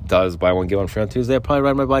Farms does buy one, get one free on Tuesday, I'll probably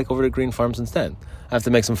ride my bike over to Green Farms instead. I have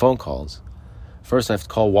to make some phone calls. First, I have to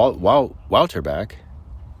call Walter back.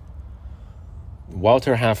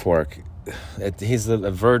 Walter Halfwork. He's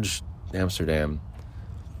a Verge Amsterdam.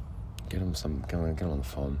 Get him on the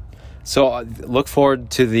phone. So look forward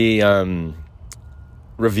to the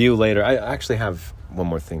review later. I actually have one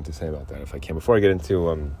more thing to say about that, if I can, before I get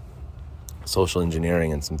into social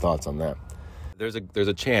engineering and some thoughts on that. There's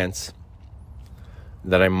a chance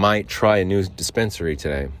that I might try a new dispensary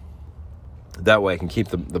today. That way I can keep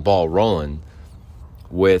the ball rolling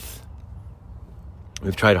with...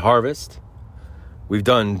 We've tried Harvest. We've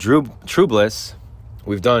done True Bliss.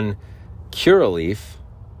 We've done Curaleaf.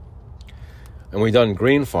 And we've done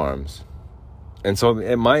Green Farms. And so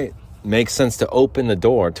it might make sense to open the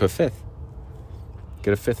door to a 5th.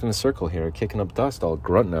 Get a 5th in the circle here, kicking up dust, all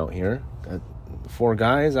grunting out here. Got 4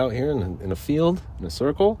 guys out here in a field, in a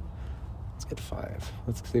circle. Let's get 5.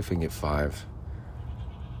 Let's see if we can get 5.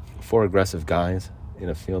 4 aggressive guys in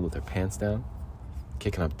a field with their pants down,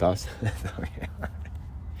 kicking up dust.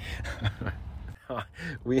 I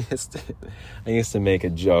used to make a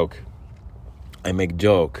joke. I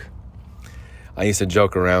used to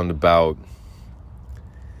joke around about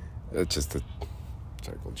just a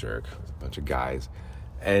circle jerk, a bunch of guys,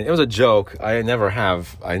 and it was a joke. I don't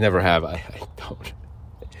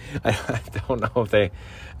know if they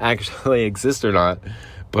actually exist or not,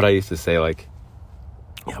 but I used to say like,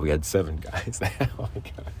 yeah, we had 7 guys. Oh my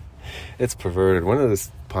God. It's perverted. One of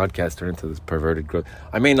this podcasts turned into this perverted growth.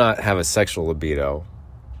 I may not have a sexual libido,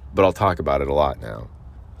 but I'll talk about it a lot now.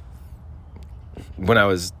 When I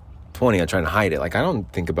was 20, I tried to hide it. Like, I don't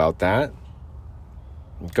think about that.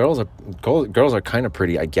 Girls are kind of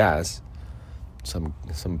pretty, I guess. Some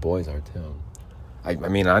boys are too. I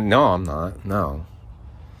mean, I'm not. No.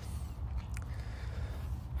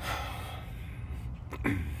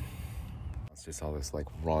 It's just all this like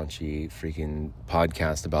raunchy freaking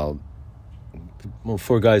podcast about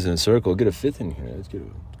 4 guys in a circle. Get a 5th in here. Let's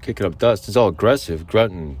kick it up dust. It's all aggressive,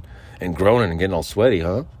 grunting and groaning and getting all sweaty,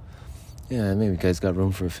 huh? Yeah, maybe you guys got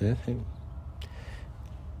room for a 5th.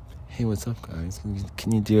 Hey, what's up, guys?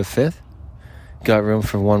 Can you do a 5th? Got room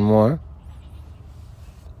for 1 more?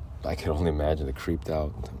 I can only imagine the creeped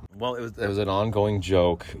out. Well, it was an ongoing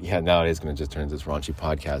joke. Yeah, now it is going to just turn into this raunchy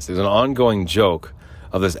podcast. There's an ongoing joke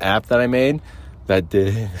of this app that I made that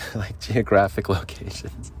did like geographic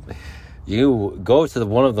locations. You go to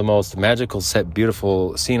one of the most magical,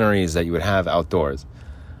 beautiful sceneries that you would have outdoors.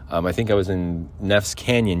 I think I was in Neff's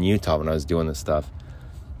Canyon, Utah, when I was doing this stuff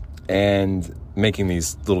and making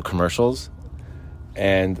these little commercials.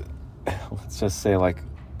 And let's just say, like,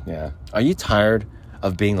 yeah, are you tired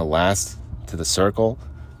of being the last to the circle,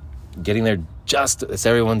 getting there just as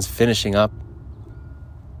everyone's finishing up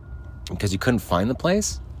because you couldn't find the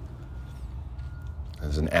place? It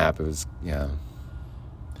was an app. It was, yeah.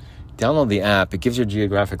 Download the app. It gives your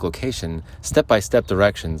geographic location, step-by-step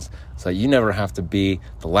directions, so that you never have to be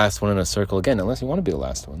the last one in a circle again, unless you want to be the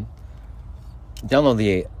last one. Download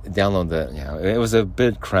the, yeah, it was a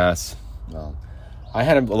bit crass. Well, I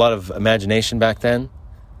had a lot of imagination back then,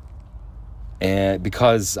 and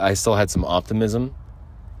because I still had some optimism.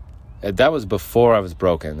 That was before I was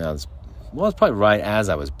broken. That was, well, it's probably right as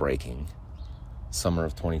I was breaking. Summer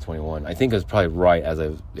of 2021. I think it was probably right as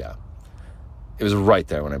it was right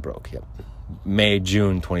there when I broke. Yep.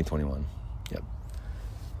 June 2021. Yep.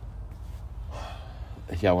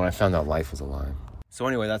 Yeah, when I found out life was a lie. So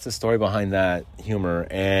anyway, that's the story behind that humor.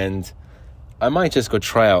 And I might just go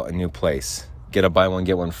try out a new place. Get a buy one,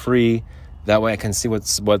 get one free. That way I can see what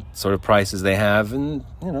sort of prices they have. And,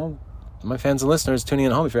 you know, my fans and listeners tuning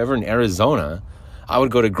in at home, if you're ever in Arizona, I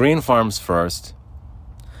would go to Green Farms first.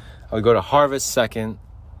 I would go to Harvest second.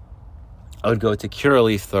 I would go to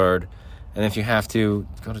Curaleaf third. And if you have to,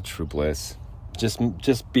 go to True Bliss.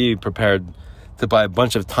 Just be prepared to buy a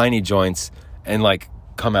bunch of tiny joints and like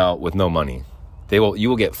come out with no money. You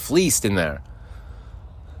will get fleeced in there.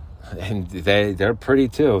 And they're pretty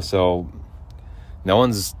too. So no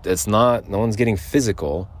one's getting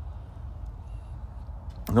physical.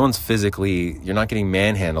 No one's physically, you're not getting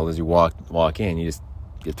manhandled as you walk in. You just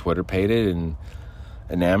get Twitter pated and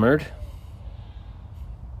enamored,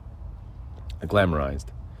 glamorized,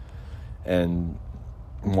 and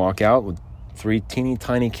walk out with 3 teeny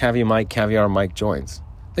tiny caviar mic joints.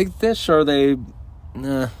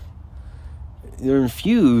 They're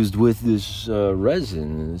infused with this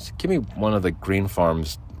resin. Give me one of the Green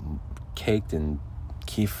Farms caked in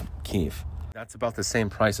keef. That's about the same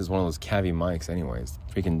price as one of those cavi mics anyways.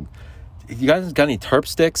 Freaking, you guys got any terp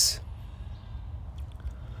sticks?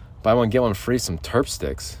 Buy one, get one free, some terp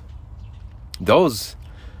sticks. Those,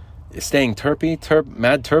 staying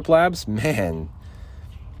Mad Terp Labs, man.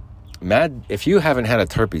 If you haven't had a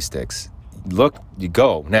terpy sticks, you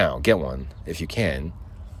go now, get one if you can.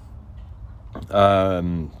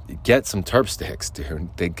 Get some terp sticks, dude.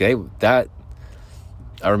 They gave that.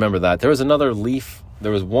 I remember that. There was another leaf.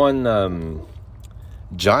 There was one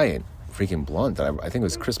giant freaking blunt that I think it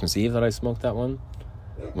was Christmas Eve that I smoked that one.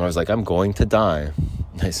 When I was like, I'm going to die.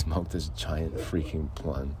 And I smoked this giant freaking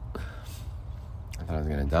blunt. I thought I was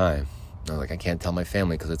going to die. I was like, I can't tell my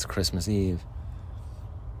family because it's Christmas Eve.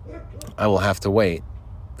 I will have to wait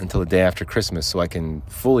until the day after Christmas so I can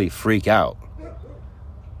fully freak out.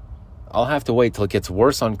 I'll have to wait till it gets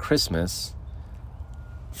worse on Christmas.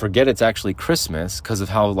 Forget it's actually Christmas because of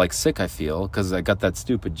how like sick I feel because I got that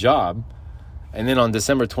stupid job. And then on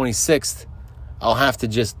December 26th, I'll have to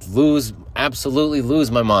just absolutely lose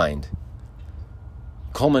my mind.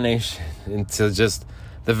 Culmination into just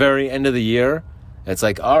the very end of the year. It's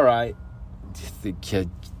like, all right, the kid,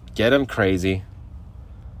 get him crazy.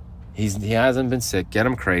 He hasn't been sick. Get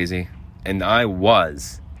him crazy. And I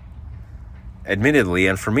was. Admittedly,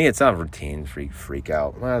 and for me, it's not routine. Freak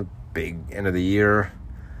out. Well, big end of the year.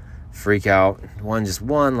 Freak out.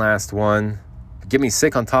 One last one. Get me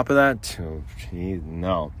sick on top of that? Oh, geez,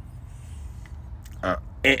 no.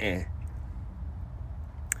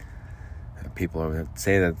 People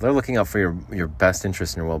say that they're looking out for your best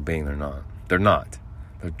interest and your well-being. They're not.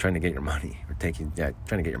 They're trying to get your money. Trying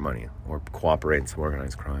to get your money. Or cooperate in some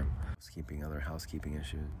organized crime. Other housekeeping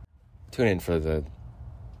issues. Tune in for the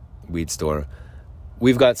weed store.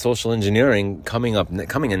 We've got social engineering coming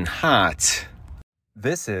in hot.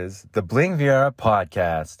 This is the Bling Viera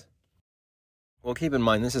podcast. Well, keep in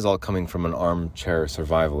mind, this is all coming from an armchair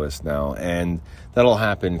survivalist now, and that'll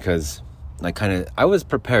happen because I was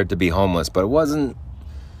prepared to be homeless, but it wasn't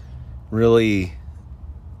really,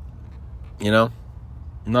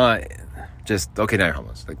 not just, okay, now you're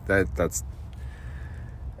homeless. Like that's,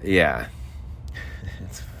 yeah,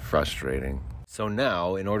 it's frustrating. So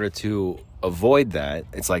now, in order to avoid that,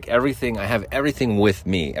 it's like I have everything with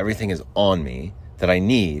me, everything is on me that I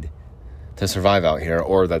need to survive out here,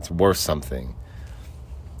 or that's worth something.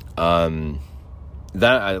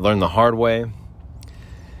 That I learned the hard way.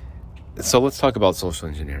 So let's talk about social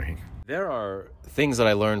engineering. There are things that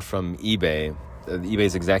I learned from eBay,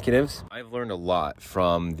 eBay's executives. I've learned a lot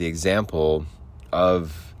from the example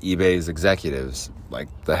of eBay's executives, like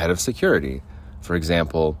the head of security, for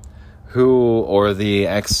example, or the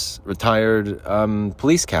ex-retired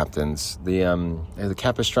police captains, the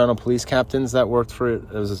Capistrano police captains that worked for it.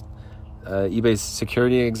 It was eBay's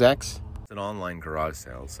security execs. It's an online garage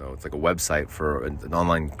sale, so it's like a website for an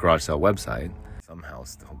online garage sale website.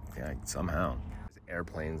 Somehow.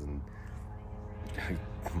 Airplanes and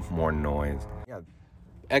more noise. Yeah,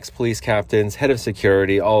 ex-police captains, head of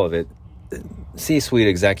security, all of it. C-suite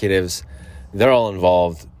executives, they're all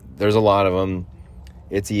involved. There's a lot of them.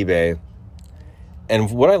 It's eBay.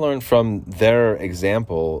 And what I learned from their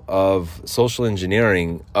example of social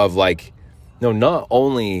engineering of not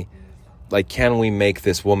only can we make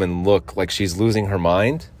this woman look like she's losing her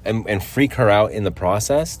mind and freak her out in the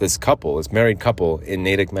process? This married couple in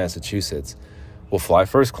Natick, Massachusetts, will fly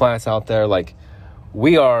first class out there.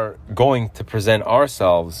 We are going to present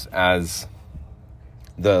ourselves as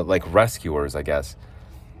the rescuers, I guess.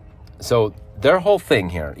 So their whole thing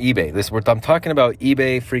here, eBay, I'm talking about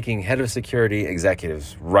eBay freaking head of security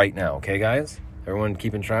executives right now. Okay, guys? Everyone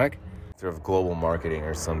keeping track? Sort of global marketing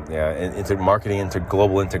or something. Yeah, into marketing, into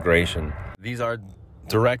global integration. These are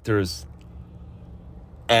directors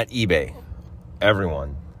at eBay.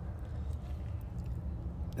 Everyone.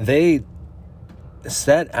 They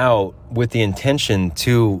set out with the intention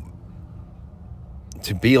to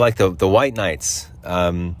be like the white knights,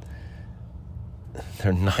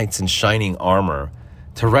 their knights in shining armor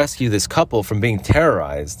to rescue this couple from being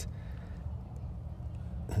terrorized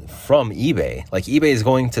from eBay. Like, eBay is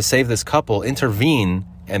going to save this couple, intervene,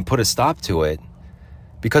 and put a stop to it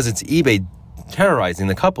because it's eBay terrorizing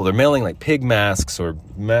the couple. They're mailing like pig masks or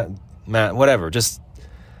whatever. Just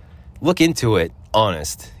look into it,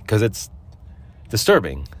 honest, because it's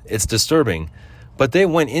disturbing. It's disturbing. But they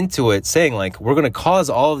went into it saying, like, we're going to cause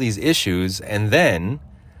all of these issues, and then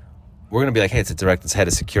we're going to be like, hey, it's its head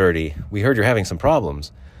of security. We heard you're having some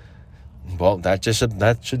problems. Well, that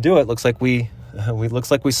should do it. Looks like we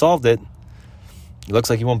solved it. It looks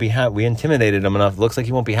like you won't be we intimidated him enough. It looks like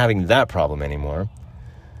you won't be having that problem anymore.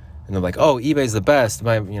 And they're like, oh, eBay's the best.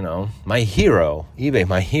 My hero. eBay,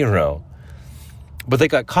 my hero. But they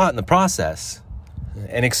got caught in the process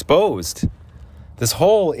and exposed this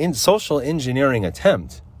whole social engineering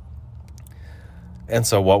attempt. And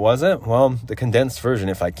so what was it? Well, the condensed version,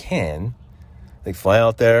 if I can. They fly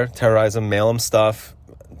out there, terrorize them, mail them stuff,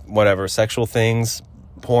 whatever, sexual things,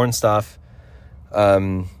 porn stuff.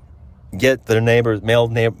 Get their neighbors, mail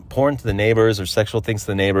porn to the neighbors or sexual things to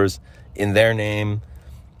the neighbors in their name.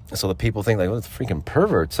 So the people think, like, oh, it's freaking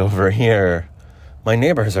perverts over here. My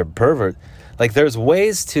neighbors are pervert. Like, there's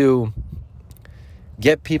ways to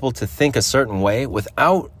get people to think a certain way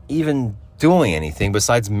without even doing anything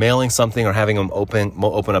besides mailing something or having them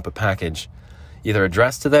open up a package, either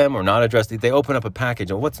addressed to them or not addressed. They open up a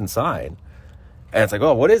package, and what's inside? And it's like,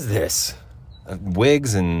 oh, what is this?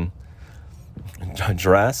 Wigs and a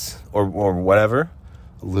dress or whatever,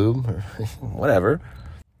 lube or whatever.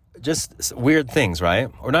 Just weird things, right?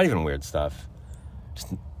 Or not even weird stuff.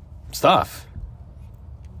 Just stuff.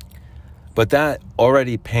 But that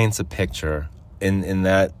already paints a picture in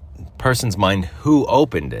that person's mind who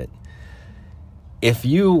opened it. If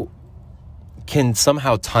you can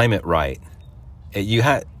somehow time it right,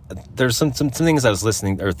 there's some things I was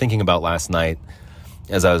listening or thinking about last night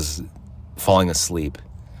as I was falling asleep,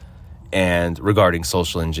 and regarding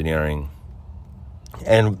social engineering.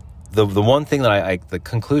 And the one thing that the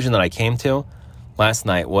conclusion that I came to last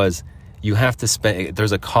night was, you have to spend,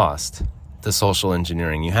 there's a cost to social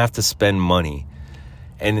engineering. You have to spend money,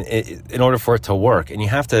 and in order for it to work, and you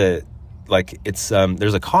have to, like, it's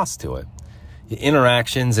there's a cost to it,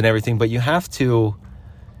 interactions and everything. But you have to.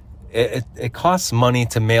 It costs money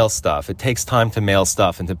to mail stuff. It takes time to mail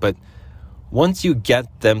stuff, but once you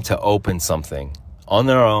get them to open something on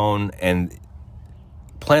their own and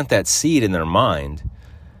plant that seed in their mind,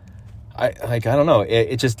 I don't know.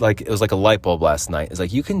 It just, like, it was like a light bulb last night. It's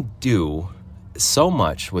like, you can do so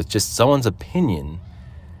much with just someone's opinion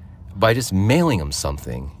by just mailing them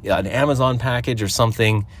something, an Amazon package or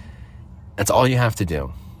something. That's all you have to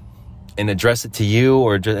do, and address it to you,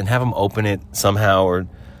 and have them open it somehow, or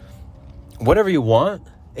whatever you want.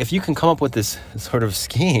 If you can come up with this sort of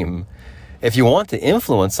scheme, if you want to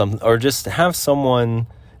influence something, or just have someone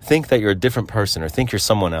think that you're a different person or think you're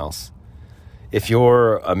someone else. If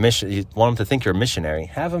you're a mission, you want them to think you're a missionary,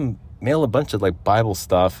 have them mail a bunch of, like, Bible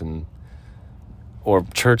stuff or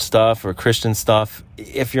church stuff or Christian stuff.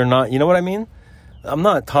 If you're not, you know what I mean? I'm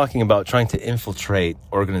not talking about trying to infiltrate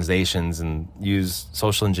organizations and use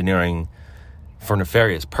social engineering for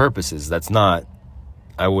nefarious purposes.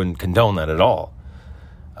 I wouldn't condone that at all.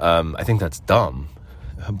 I think that's dumb.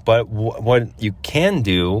 But what you can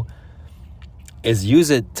do is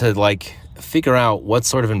use it to, like, figure out what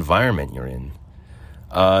sort of environment you're in.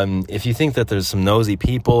 If you think that there's some nosy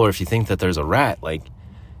people, or if you think that there's a rat, like,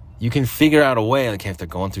 you can figure out a way, like, if they're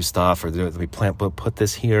going through stuff, or we put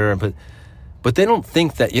this here, but they don't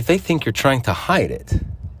think that, if they think you're trying to hide it,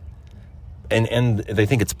 and they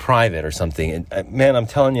think it's private or something, and, man, I'm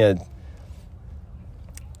telling you,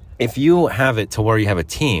 if you have it to where you have a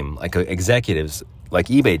team, like executives, like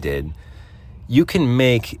eBay did, you can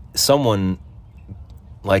make someone,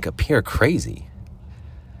 like, appear crazy.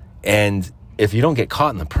 And if you don't get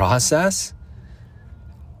caught in the process,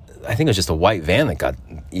 I think it was just a white van that got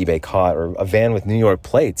eBay caught, or a van with New York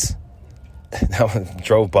plates that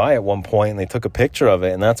drove by at one point, and they took a picture of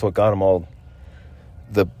it, and that's what got them all.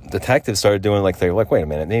 The detectives started doing, like, they're like, wait a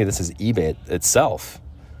minute, maybe this is eBay itself.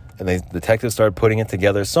 And the detectives started putting it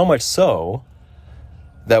together, so much so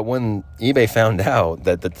that when eBay found out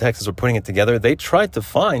that the detectives were putting it together, they tried to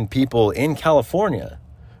find people in California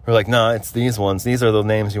who were like, nah, it's these ones. These are the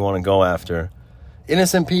names you want to go after.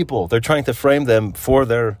 Innocent people. They're trying to frame them for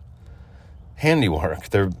their handiwork,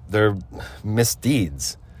 their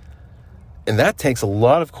misdeeds. And that takes a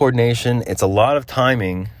lot of coordination. It's a lot of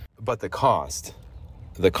timing. But the cost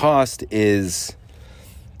is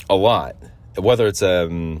a lot. Whether it's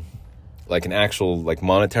like an actual, like,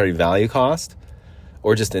 monetary value cost,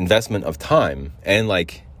 or just investment of time and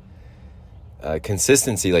like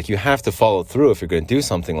consistency. Like you have to follow through if you're going to do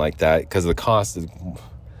something like that, because the cost is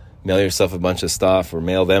mail yourself a bunch of stuff or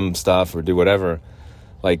mail them stuff or do whatever,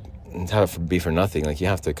 like have it be for nothing. Like you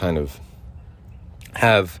have to kind of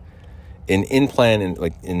have an in plan and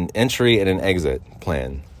like an entry and an exit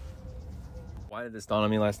plan. Why did this dawn on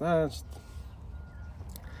me last night?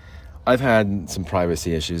 I've had some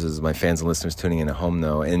privacy issues, as my fans and listeners tuning in at home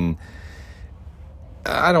know, and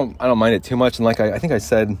I don't mind it too much. And like I think I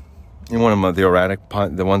said in one of the erratic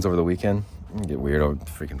the ones over the weekend, I get weird over the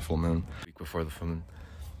freaking full moon, a week before the full moon,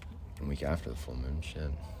 a week after the full moon, shit.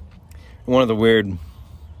 One of the weird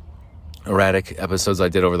erratic episodes I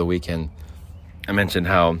did over the weekend, I mentioned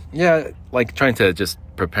how, like trying to just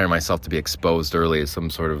prepare myself to be exposed early as some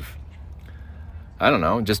sort of, I don't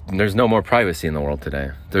know, just there's no more privacy in the world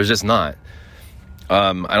today. There's just not.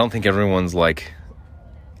 I don't think everyone's like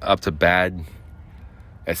up to bad.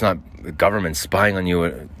 It's not the government spying on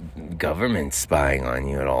you. Government spying on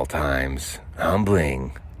you at all times.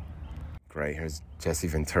 Humbling. Great. Here's Jesse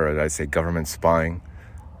Ventura. Did I say government spying?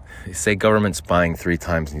 You say government spying 3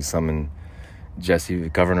 times and you summon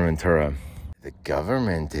Governor Ventura. The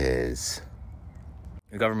government is.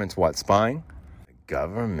 The government's what? Spying? The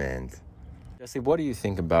government. Jesse, what do you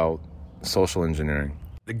think about social engineering?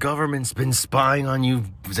 The government's been spying on you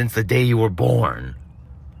since the day you were born.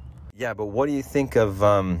 Yeah, but what do you think of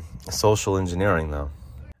social engineering, though?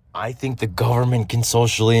 I think the government can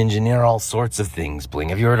socially engineer all sorts of things, Bling.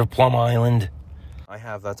 Have you heard of Plum Island? I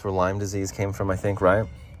have. That's where Lyme disease came from, I think, right?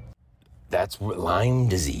 That's where Lyme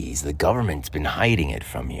disease. The government's been hiding it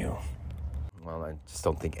from you. Well, I just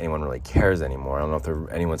don't think anyone really cares anymore. I don't know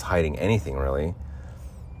if anyone's hiding anything, really.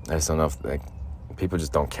 I just don't know if, like, people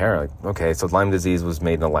just don't care. Like, okay, so Lyme disease was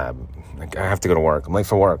made in a lab. Like, I have to go to work. I'm late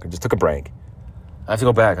for work. I just took a break. I have to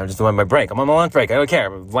go back. I'm just doing my break. I'm on my lunch break. I don't care.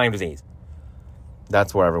 Lyme disease.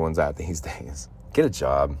 That's where everyone's at these days. Get a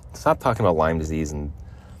job. Stop talking about Lyme disease and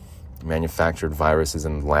manufactured viruses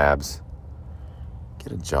in labs.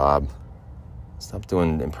 Get a job. Stop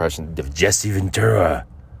doing impressions of Jesse Ventura.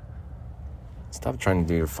 Stop trying to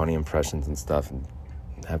do your funny impressions and stuff and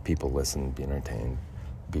have people listen, be entertained,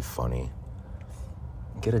 be funny.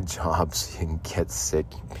 Get a job so you can get sick,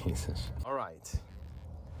 you piece of shit. All right.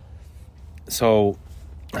 So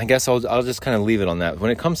I guess I'll just kind of leave it on that. When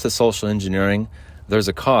it comes to social engineering, there's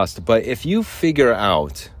a cost. But if you figure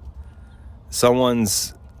out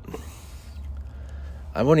someone's,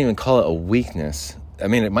 I wouldn't even call it a weakness. I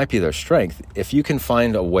mean, it might be their strength. If you can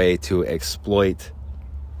find a way to exploit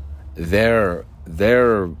their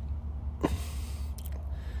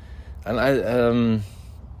and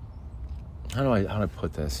how do I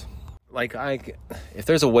put this? Like, if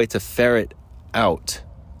there's a way to ferret out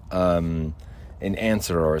an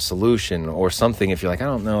answer or a solution or something, if you're like, I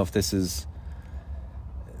don't know if this is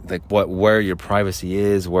like where your privacy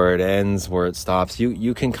is, where it ends, where it stops,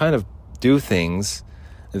 you can kind of do things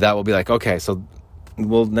that will be like, okay, so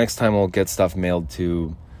next time we'll get stuff mailed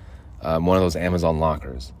to one of those Amazon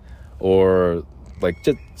lockers, or like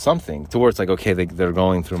just something to where it's like, okay, they're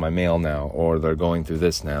going through my mail now, or they're going through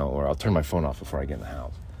this now, or I'll turn my phone off before I get in the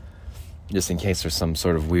house, just in case there's some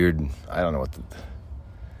sort of weird, I don't know what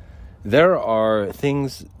there are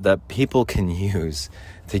things that people can use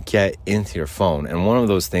to get into your phone, and one of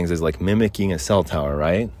those things is like mimicking a cell tower,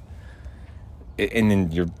 right? And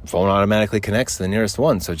then your phone automatically connects to the nearest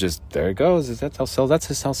one. So just, there it goes. That's how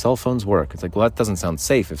cell phones work. It's like, well, that doesn't sound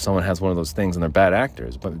safe if someone has one of those things and they're bad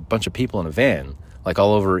actors. But a bunch of people in a van, like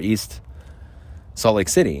all over East Salt Lake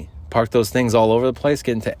City, park those things all over the place,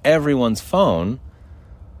 get into everyone's phone.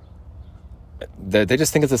 They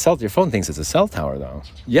just think it's a cell. Your phone thinks it's a cell tower, though.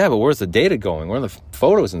 Yeah, but where's the data going? Where are the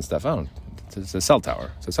photos and stuff? It's a cell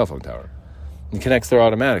tower. It's a cell phone tower. It connects there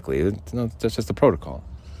automatically. That's just a protocol.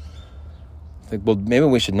 Like, well, maybe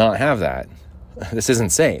we should not have that. This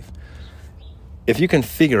isn't safe. If you can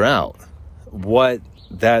figure out what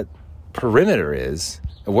that perimeter is,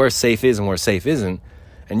 and where safe is and where safe isn't,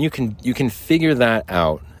 and you can figure that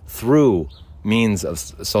out through means of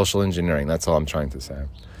social engineering. That's all I'm trying to say.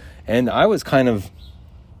 And I was kind of,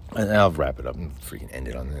 and I'll wrap it up and freaking end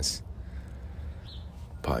it on this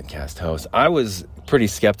podcast host. I was pretty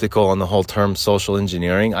skeptical on the whole term social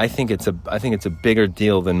engineering. I think it's a bigger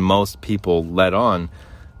deal than most people let on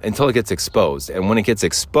until it gets exposed. And when it gets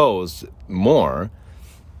exposed more,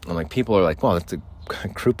 I'm like, people are like, well, it's a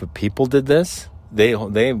group of people did this. They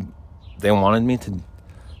wanted me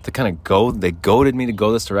to kind of go. They goaded me to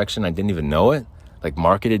go this direction. I didn't even know it. Like,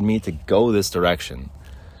 marketed me to go this direction,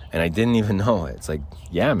 and I didn't even know it. It's like,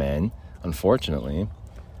 yeah, man. Unfortunately.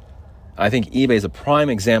 I think eBay is a prime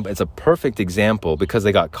example. It's a perfect example because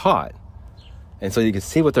they got caught. And so you could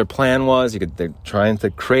see what their plan was. They're trying to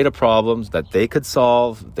create a problem that they could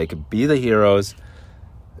solve. They could be the heroes.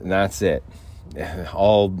 And that's it.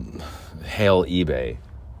 All hail eBay,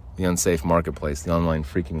 the unsafe marketplace, the online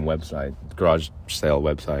freaking website, garage sale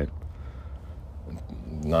website.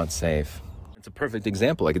 Not safe. It's a perfect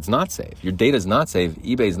example. Like, it's not safe. Your data's not safe.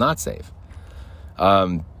 eBay's not safe.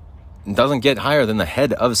 It doesn't get higher than the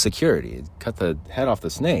head of security. Cut the head off the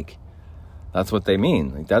snake. That's what they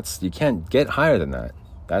mean. Like, you can't get higher than that.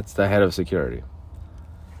 That's the head of security.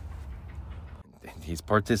 He's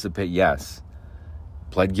yes.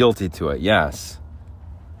 Pled guilty to it, yes.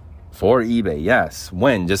 For eBay, yes.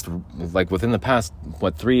 When? Just like within the past,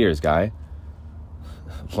 3 years, guy?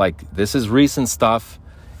 Like, this is recent stuff.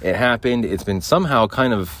 It happened. It's been somehow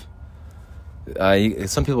kind of,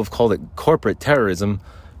 some people have called it corporate terrorism,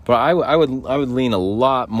 but I would lean a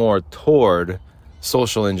lot more toward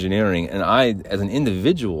social engineering. And as an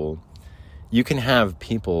individual, you can have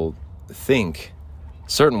people think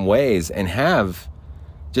certain ways and have,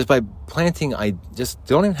 just by planting, just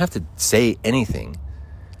don't even have to say anything.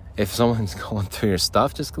 If someone's going through your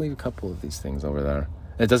stuff, just leave a couple of these things over there.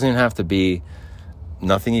 It doesn't even have to be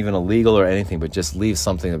nothing even illegal or anything, but just leave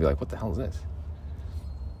something to be like, what the hell is this?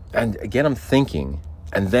 And get them thinking,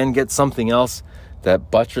 and then get something else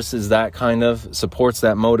that buttresses that kind of, supports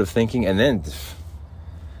that mode of thinking, and then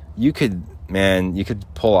you could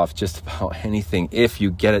pull off just about anything if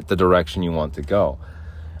you get it the direction you want to go.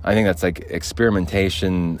 I think that's like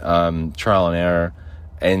experimentation, trial and error,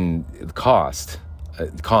 and cost.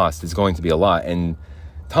 Cost is going to be a lot, and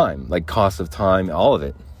time, like cost of time, all of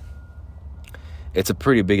it. It's a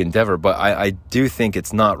pretty big endeavor, but I do think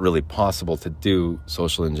it's not really possible to do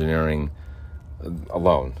social engineering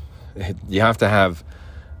alone. You have to have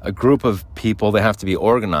a group of people. They have to be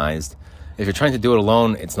organized. If you're trying to do it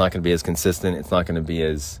alone, it's not going to be as consistent. It's not going to be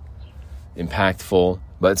as impactful,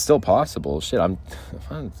 but it's still possible.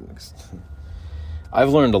 I've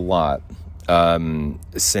learned a lot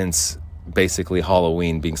since basically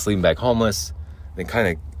Halloween, sleeping bag homeless, then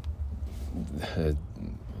kind of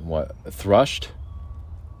thrust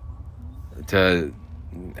to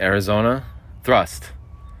Arizona, thrust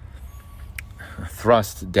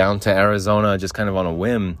down to Arizona, just kind of on a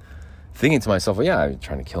whim, thinking to myself, well, yeah, you're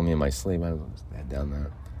trying to kill me in my sleep. I was head down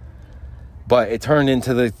there. But it turned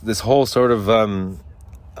into this whole sort of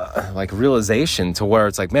like realization to where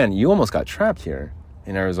it's like, man, you almost got trapped here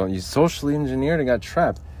in Arizona. You socially engineered and got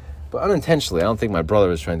trapped, but unintentionally. I don't think my brother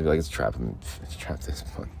was trying to be like, let's trap him. Let's trap this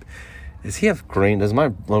punk. Does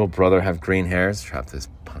my little brother have green hair? Let's trap this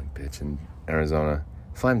punk bitch in Arizona.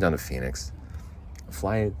 Fly him down to Phoenix.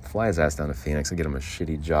 Fly his ass down to Phoenix and get him a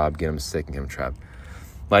shitty job, get him sick and get him trapped.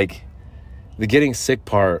 Like, the getting sick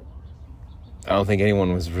part, I don't think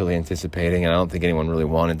anyone was really anticipating, and I don't think anyone really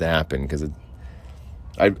wanted to happen, because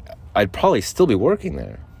I'd probably still be working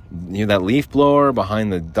there. You know, that leaf blower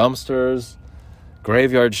behind the dumpsters,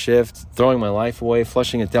 graveyard shift, throwing my life away,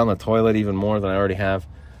 flushing it down the toilet even more than I already have.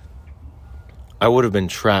 I would have been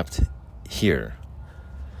trapped here.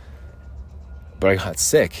 But I got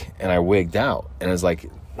sick and I wigged out, and it was like,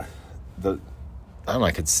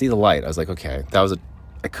 I could see the light. I was like, okay,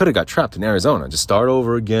 I could have got trapped in Arizona. Just start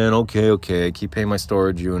over again. Okay. Keep paying my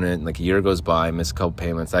storage unit. And like a year goes by, miss a couple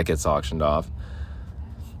payments, that gets auctioned off.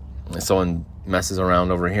 And someone messes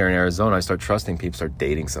around over here in Arizona. I start trusting people, start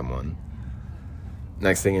dating someone.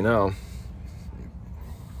 Next thing you know,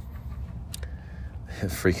 a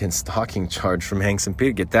freaking stalking charge from Hanks and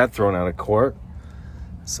Peter. Get that thrown out of court.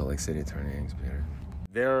 Salt Lake City Attorney Hanks Peter.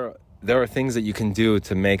 There are things that you can do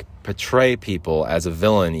to portray people as a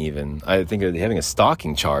villain even. I think having a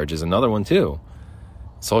stalking charge is another one too.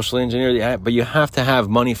 Socially engineered, but you have to have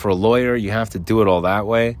money for a lawyer. You have to do it all that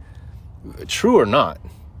way. True or not.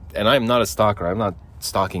 And I'm not a stalker. I'm not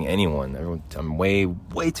stalking anyone. I'm way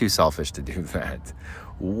too selfish to do that.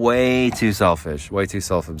 Way too selfish. Way too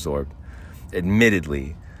self-absorbed.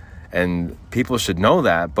 Admittedly. And people should know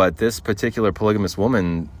that, but this particular polygamous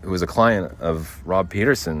woman who was a client of Rob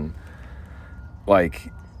Peterson, like,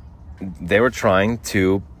 they were trying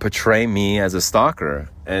to portray me as a stalker,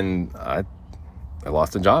 and I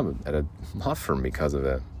lost a job at a law firm because of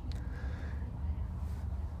it.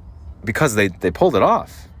 Because they pulled it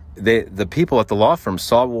off. The people at the law firm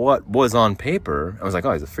saw what was on paper. I was like,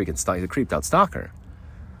 oh, he's a freaking stalker. He's a creeped out stalker.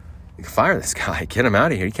 Fire this guy. Get him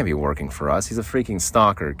out of here. He can't be working for us. He's a freaking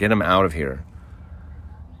stalker. Get him out of here.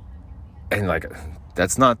 And like,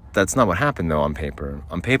 that's not what happened though on paper.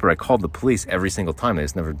 On paper, I called the police every single time. They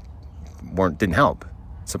just didn't help.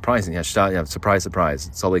 Surprising. Surprise.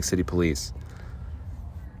 Salt Lake City Police.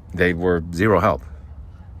 They were zero help.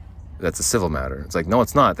 That's a civil matter. It's like, no,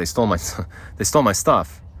 it's not. They stole my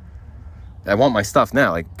stuff. I want my stuff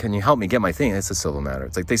now. Like, can you help me get my thing? It's a civil matter.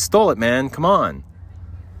 It's like, they stole it, man. Come on.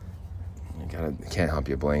 Can't help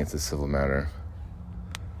you, Blaine. It's a civil matter.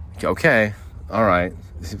 Okay. All right.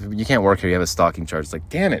 You can't work here. You have a stalking charge. It's like,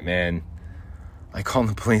 damn it, man. I call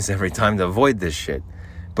the police every time to avoid this shit.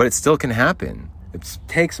 But it still can happen. It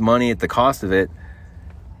takes money at the cost of it.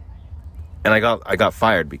 And I got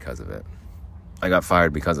fired because of it. I got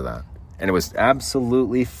fired because of that. And it was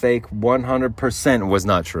absolutely fake. 100% was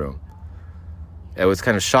not true. It was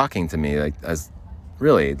kind of shocking to me. Like,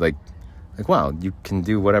 wow, you can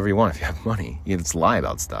do whatever you want if you have money. You can just lie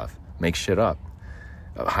about stuff. Make shit up.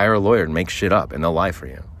 Hire a lawyer and make shit up, and they'll lie for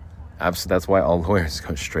you. That's why all lawyers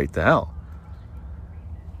go straight to hell.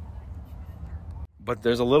 But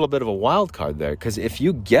there's a little bit of a wild card there, because if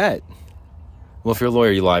you're a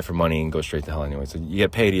lawyer, you lie for money and go straight to hell anyway, so you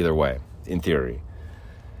get paid either way, in theory.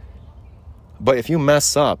 But if you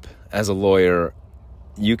mess up as a lawyer,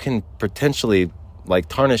 you can potentially, like,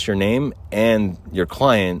 tarnish your name and your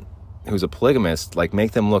client, who's a polygamist, like,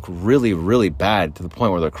 make them look really, really bad to the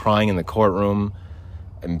point where they're crying in the courtroom,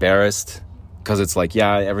 embarrassed, because it's like,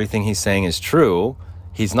 yeah, everything he's saying is true.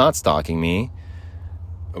 He's not stalking me.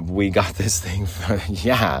 We got this thing.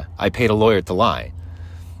 Yeah, I paid a lawyer to lie,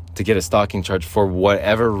 to get a stalking charge for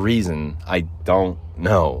whatever reason. I don't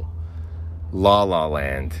know. La La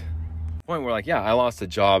Land. Point where, like, yeah, I lost a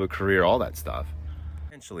job, a career, all that stuff.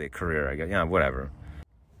 Potentially a career, I guess. Yeah, whatever.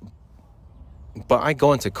 But I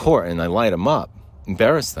go into court and I light them up,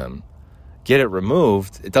 embarrass them, get it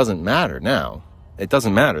removed. It doesn't matter now. It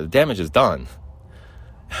doesn't matter. The damage is done.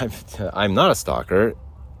 I'm not a stalker.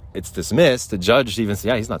 It's dismissed. The judge even says,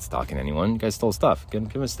 yeah, he's not stalking anyone. You guys stole stuff. Give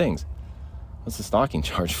him his things. What's the stalking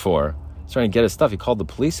charge for? He's trying to get his stuff. He called the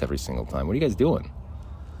police every single time. What are you guys doing?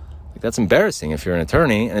 Like, that's embarrassing if you're an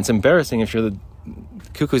attorney, and it's embarrassing if you're the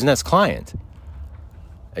Cuckoo's Nest client.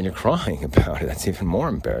 And you're crying about it. That's even more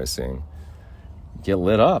embarrassing. Get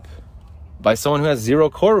lit up by someone who has zero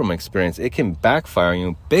courtroom experience. It can backfire on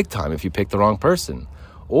you big time if you pick the wrong person,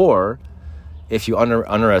 or if you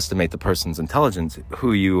underestimate the person's intelligence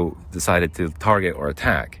who you decided to target or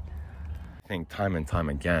attack. I think time and time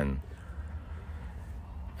again.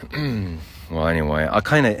 Well, anyway, I'll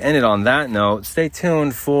kind of end it on that note. Stay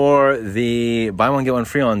tuned for the buy one, get one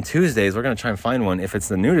free on Tuesdays. We're going to try and find one. If it's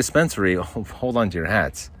the new dispensary, hold on to your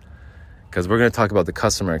hats, because we're going to talk about the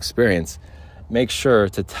customer experience. Make sure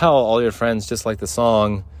to tell all your friends, just like the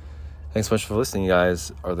song. Thanks so much for listening. You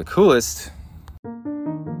guys are the coolest.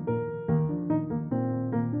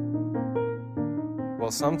 Well,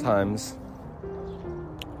 sometimes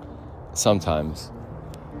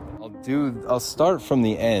I'll start from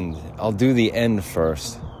the end. I'll do the end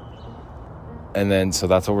first. And then, so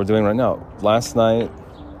that's what we're doing right now. Last night,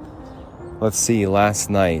 I'm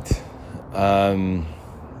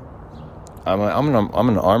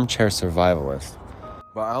an armchair survivalist,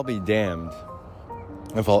 but I'll be damned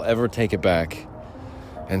if I'll ever take it back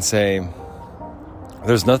and say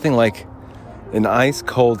there's nothing like an ice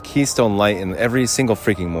cold Keystone Light in every single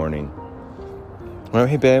freaking morning. Well,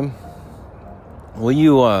 hey babe, will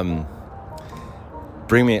you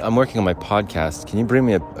bring me? I'm working on my podcast. Can you bring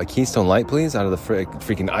me a Keystone Light, please, out of the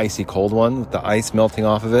freaking icy cold one with the ice melting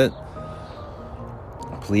off of it,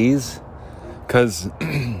 please? Because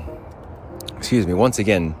excuse me, once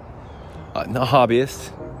again, a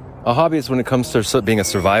hobbyist when it comes to being a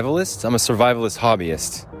survivalist. I'm a survivalist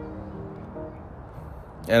hobbyist.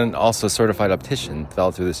 And also a certified optician,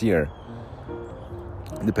 fell through this year.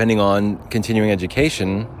 Depending on continuing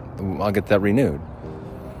education, I'll get that renewed.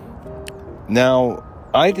 Now,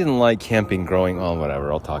 I didn't like camping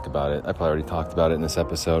whatever, I'll talk about it. I probably already talked about it in this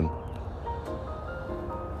episode.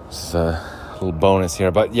 It's a little bonus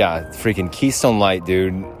here, but yeah, freaking Keystone Light,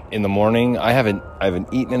 dude. In the morning, I haven't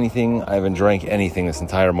eaten anything. I haven't drank anything this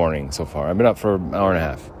entire morning so far. I've been up for an hour and a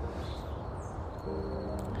half.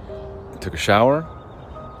 I took a shower.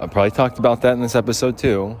 I probably talked about that in this episode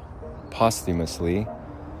too, posthumously.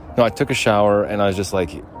 No, I took a shower and I was just like,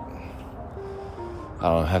 I don't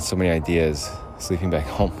know, I have so many ideas. Sleeping Bag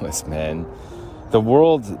Homeless, man. The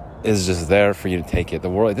world is just there for you to take it.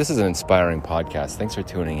 This is an inspiring podcast. Thanks for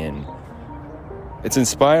tuning in. It's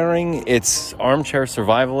inspiring. It's armchair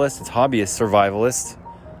survivalist. It's hobbyist survivalist.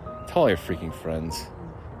 Tell all your freaking friends.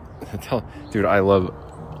 Dude, I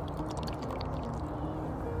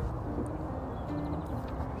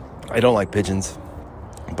don't like pigeons,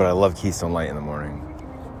 but I love Keystone Light in the morning.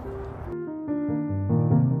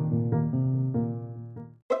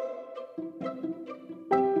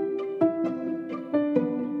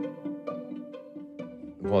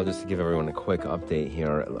 Well, just to give everyone a quick update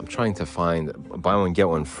here, I'm trying to find buy one, get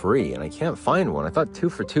one free, and I can't find one. I thought 2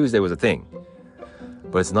 for Tuesday was a thing,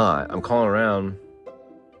 but it's not. I'm calling around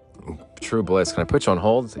True Bliss. Can I put you on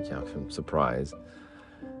hold? It's like, yeah, I'm surprised.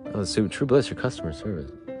 Oh, so True Bliss, your customer service.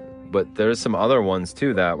 But there's some other ones,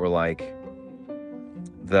 too, that were like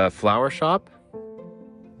the flower shop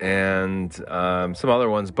and some other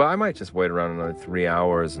ones, but I might just wait around another 3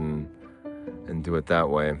 hours and do it that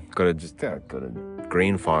way. Go to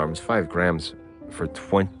Green Farms, 5 grams for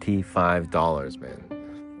 $25, man.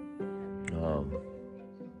 Oh,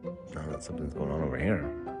 something's going on over here.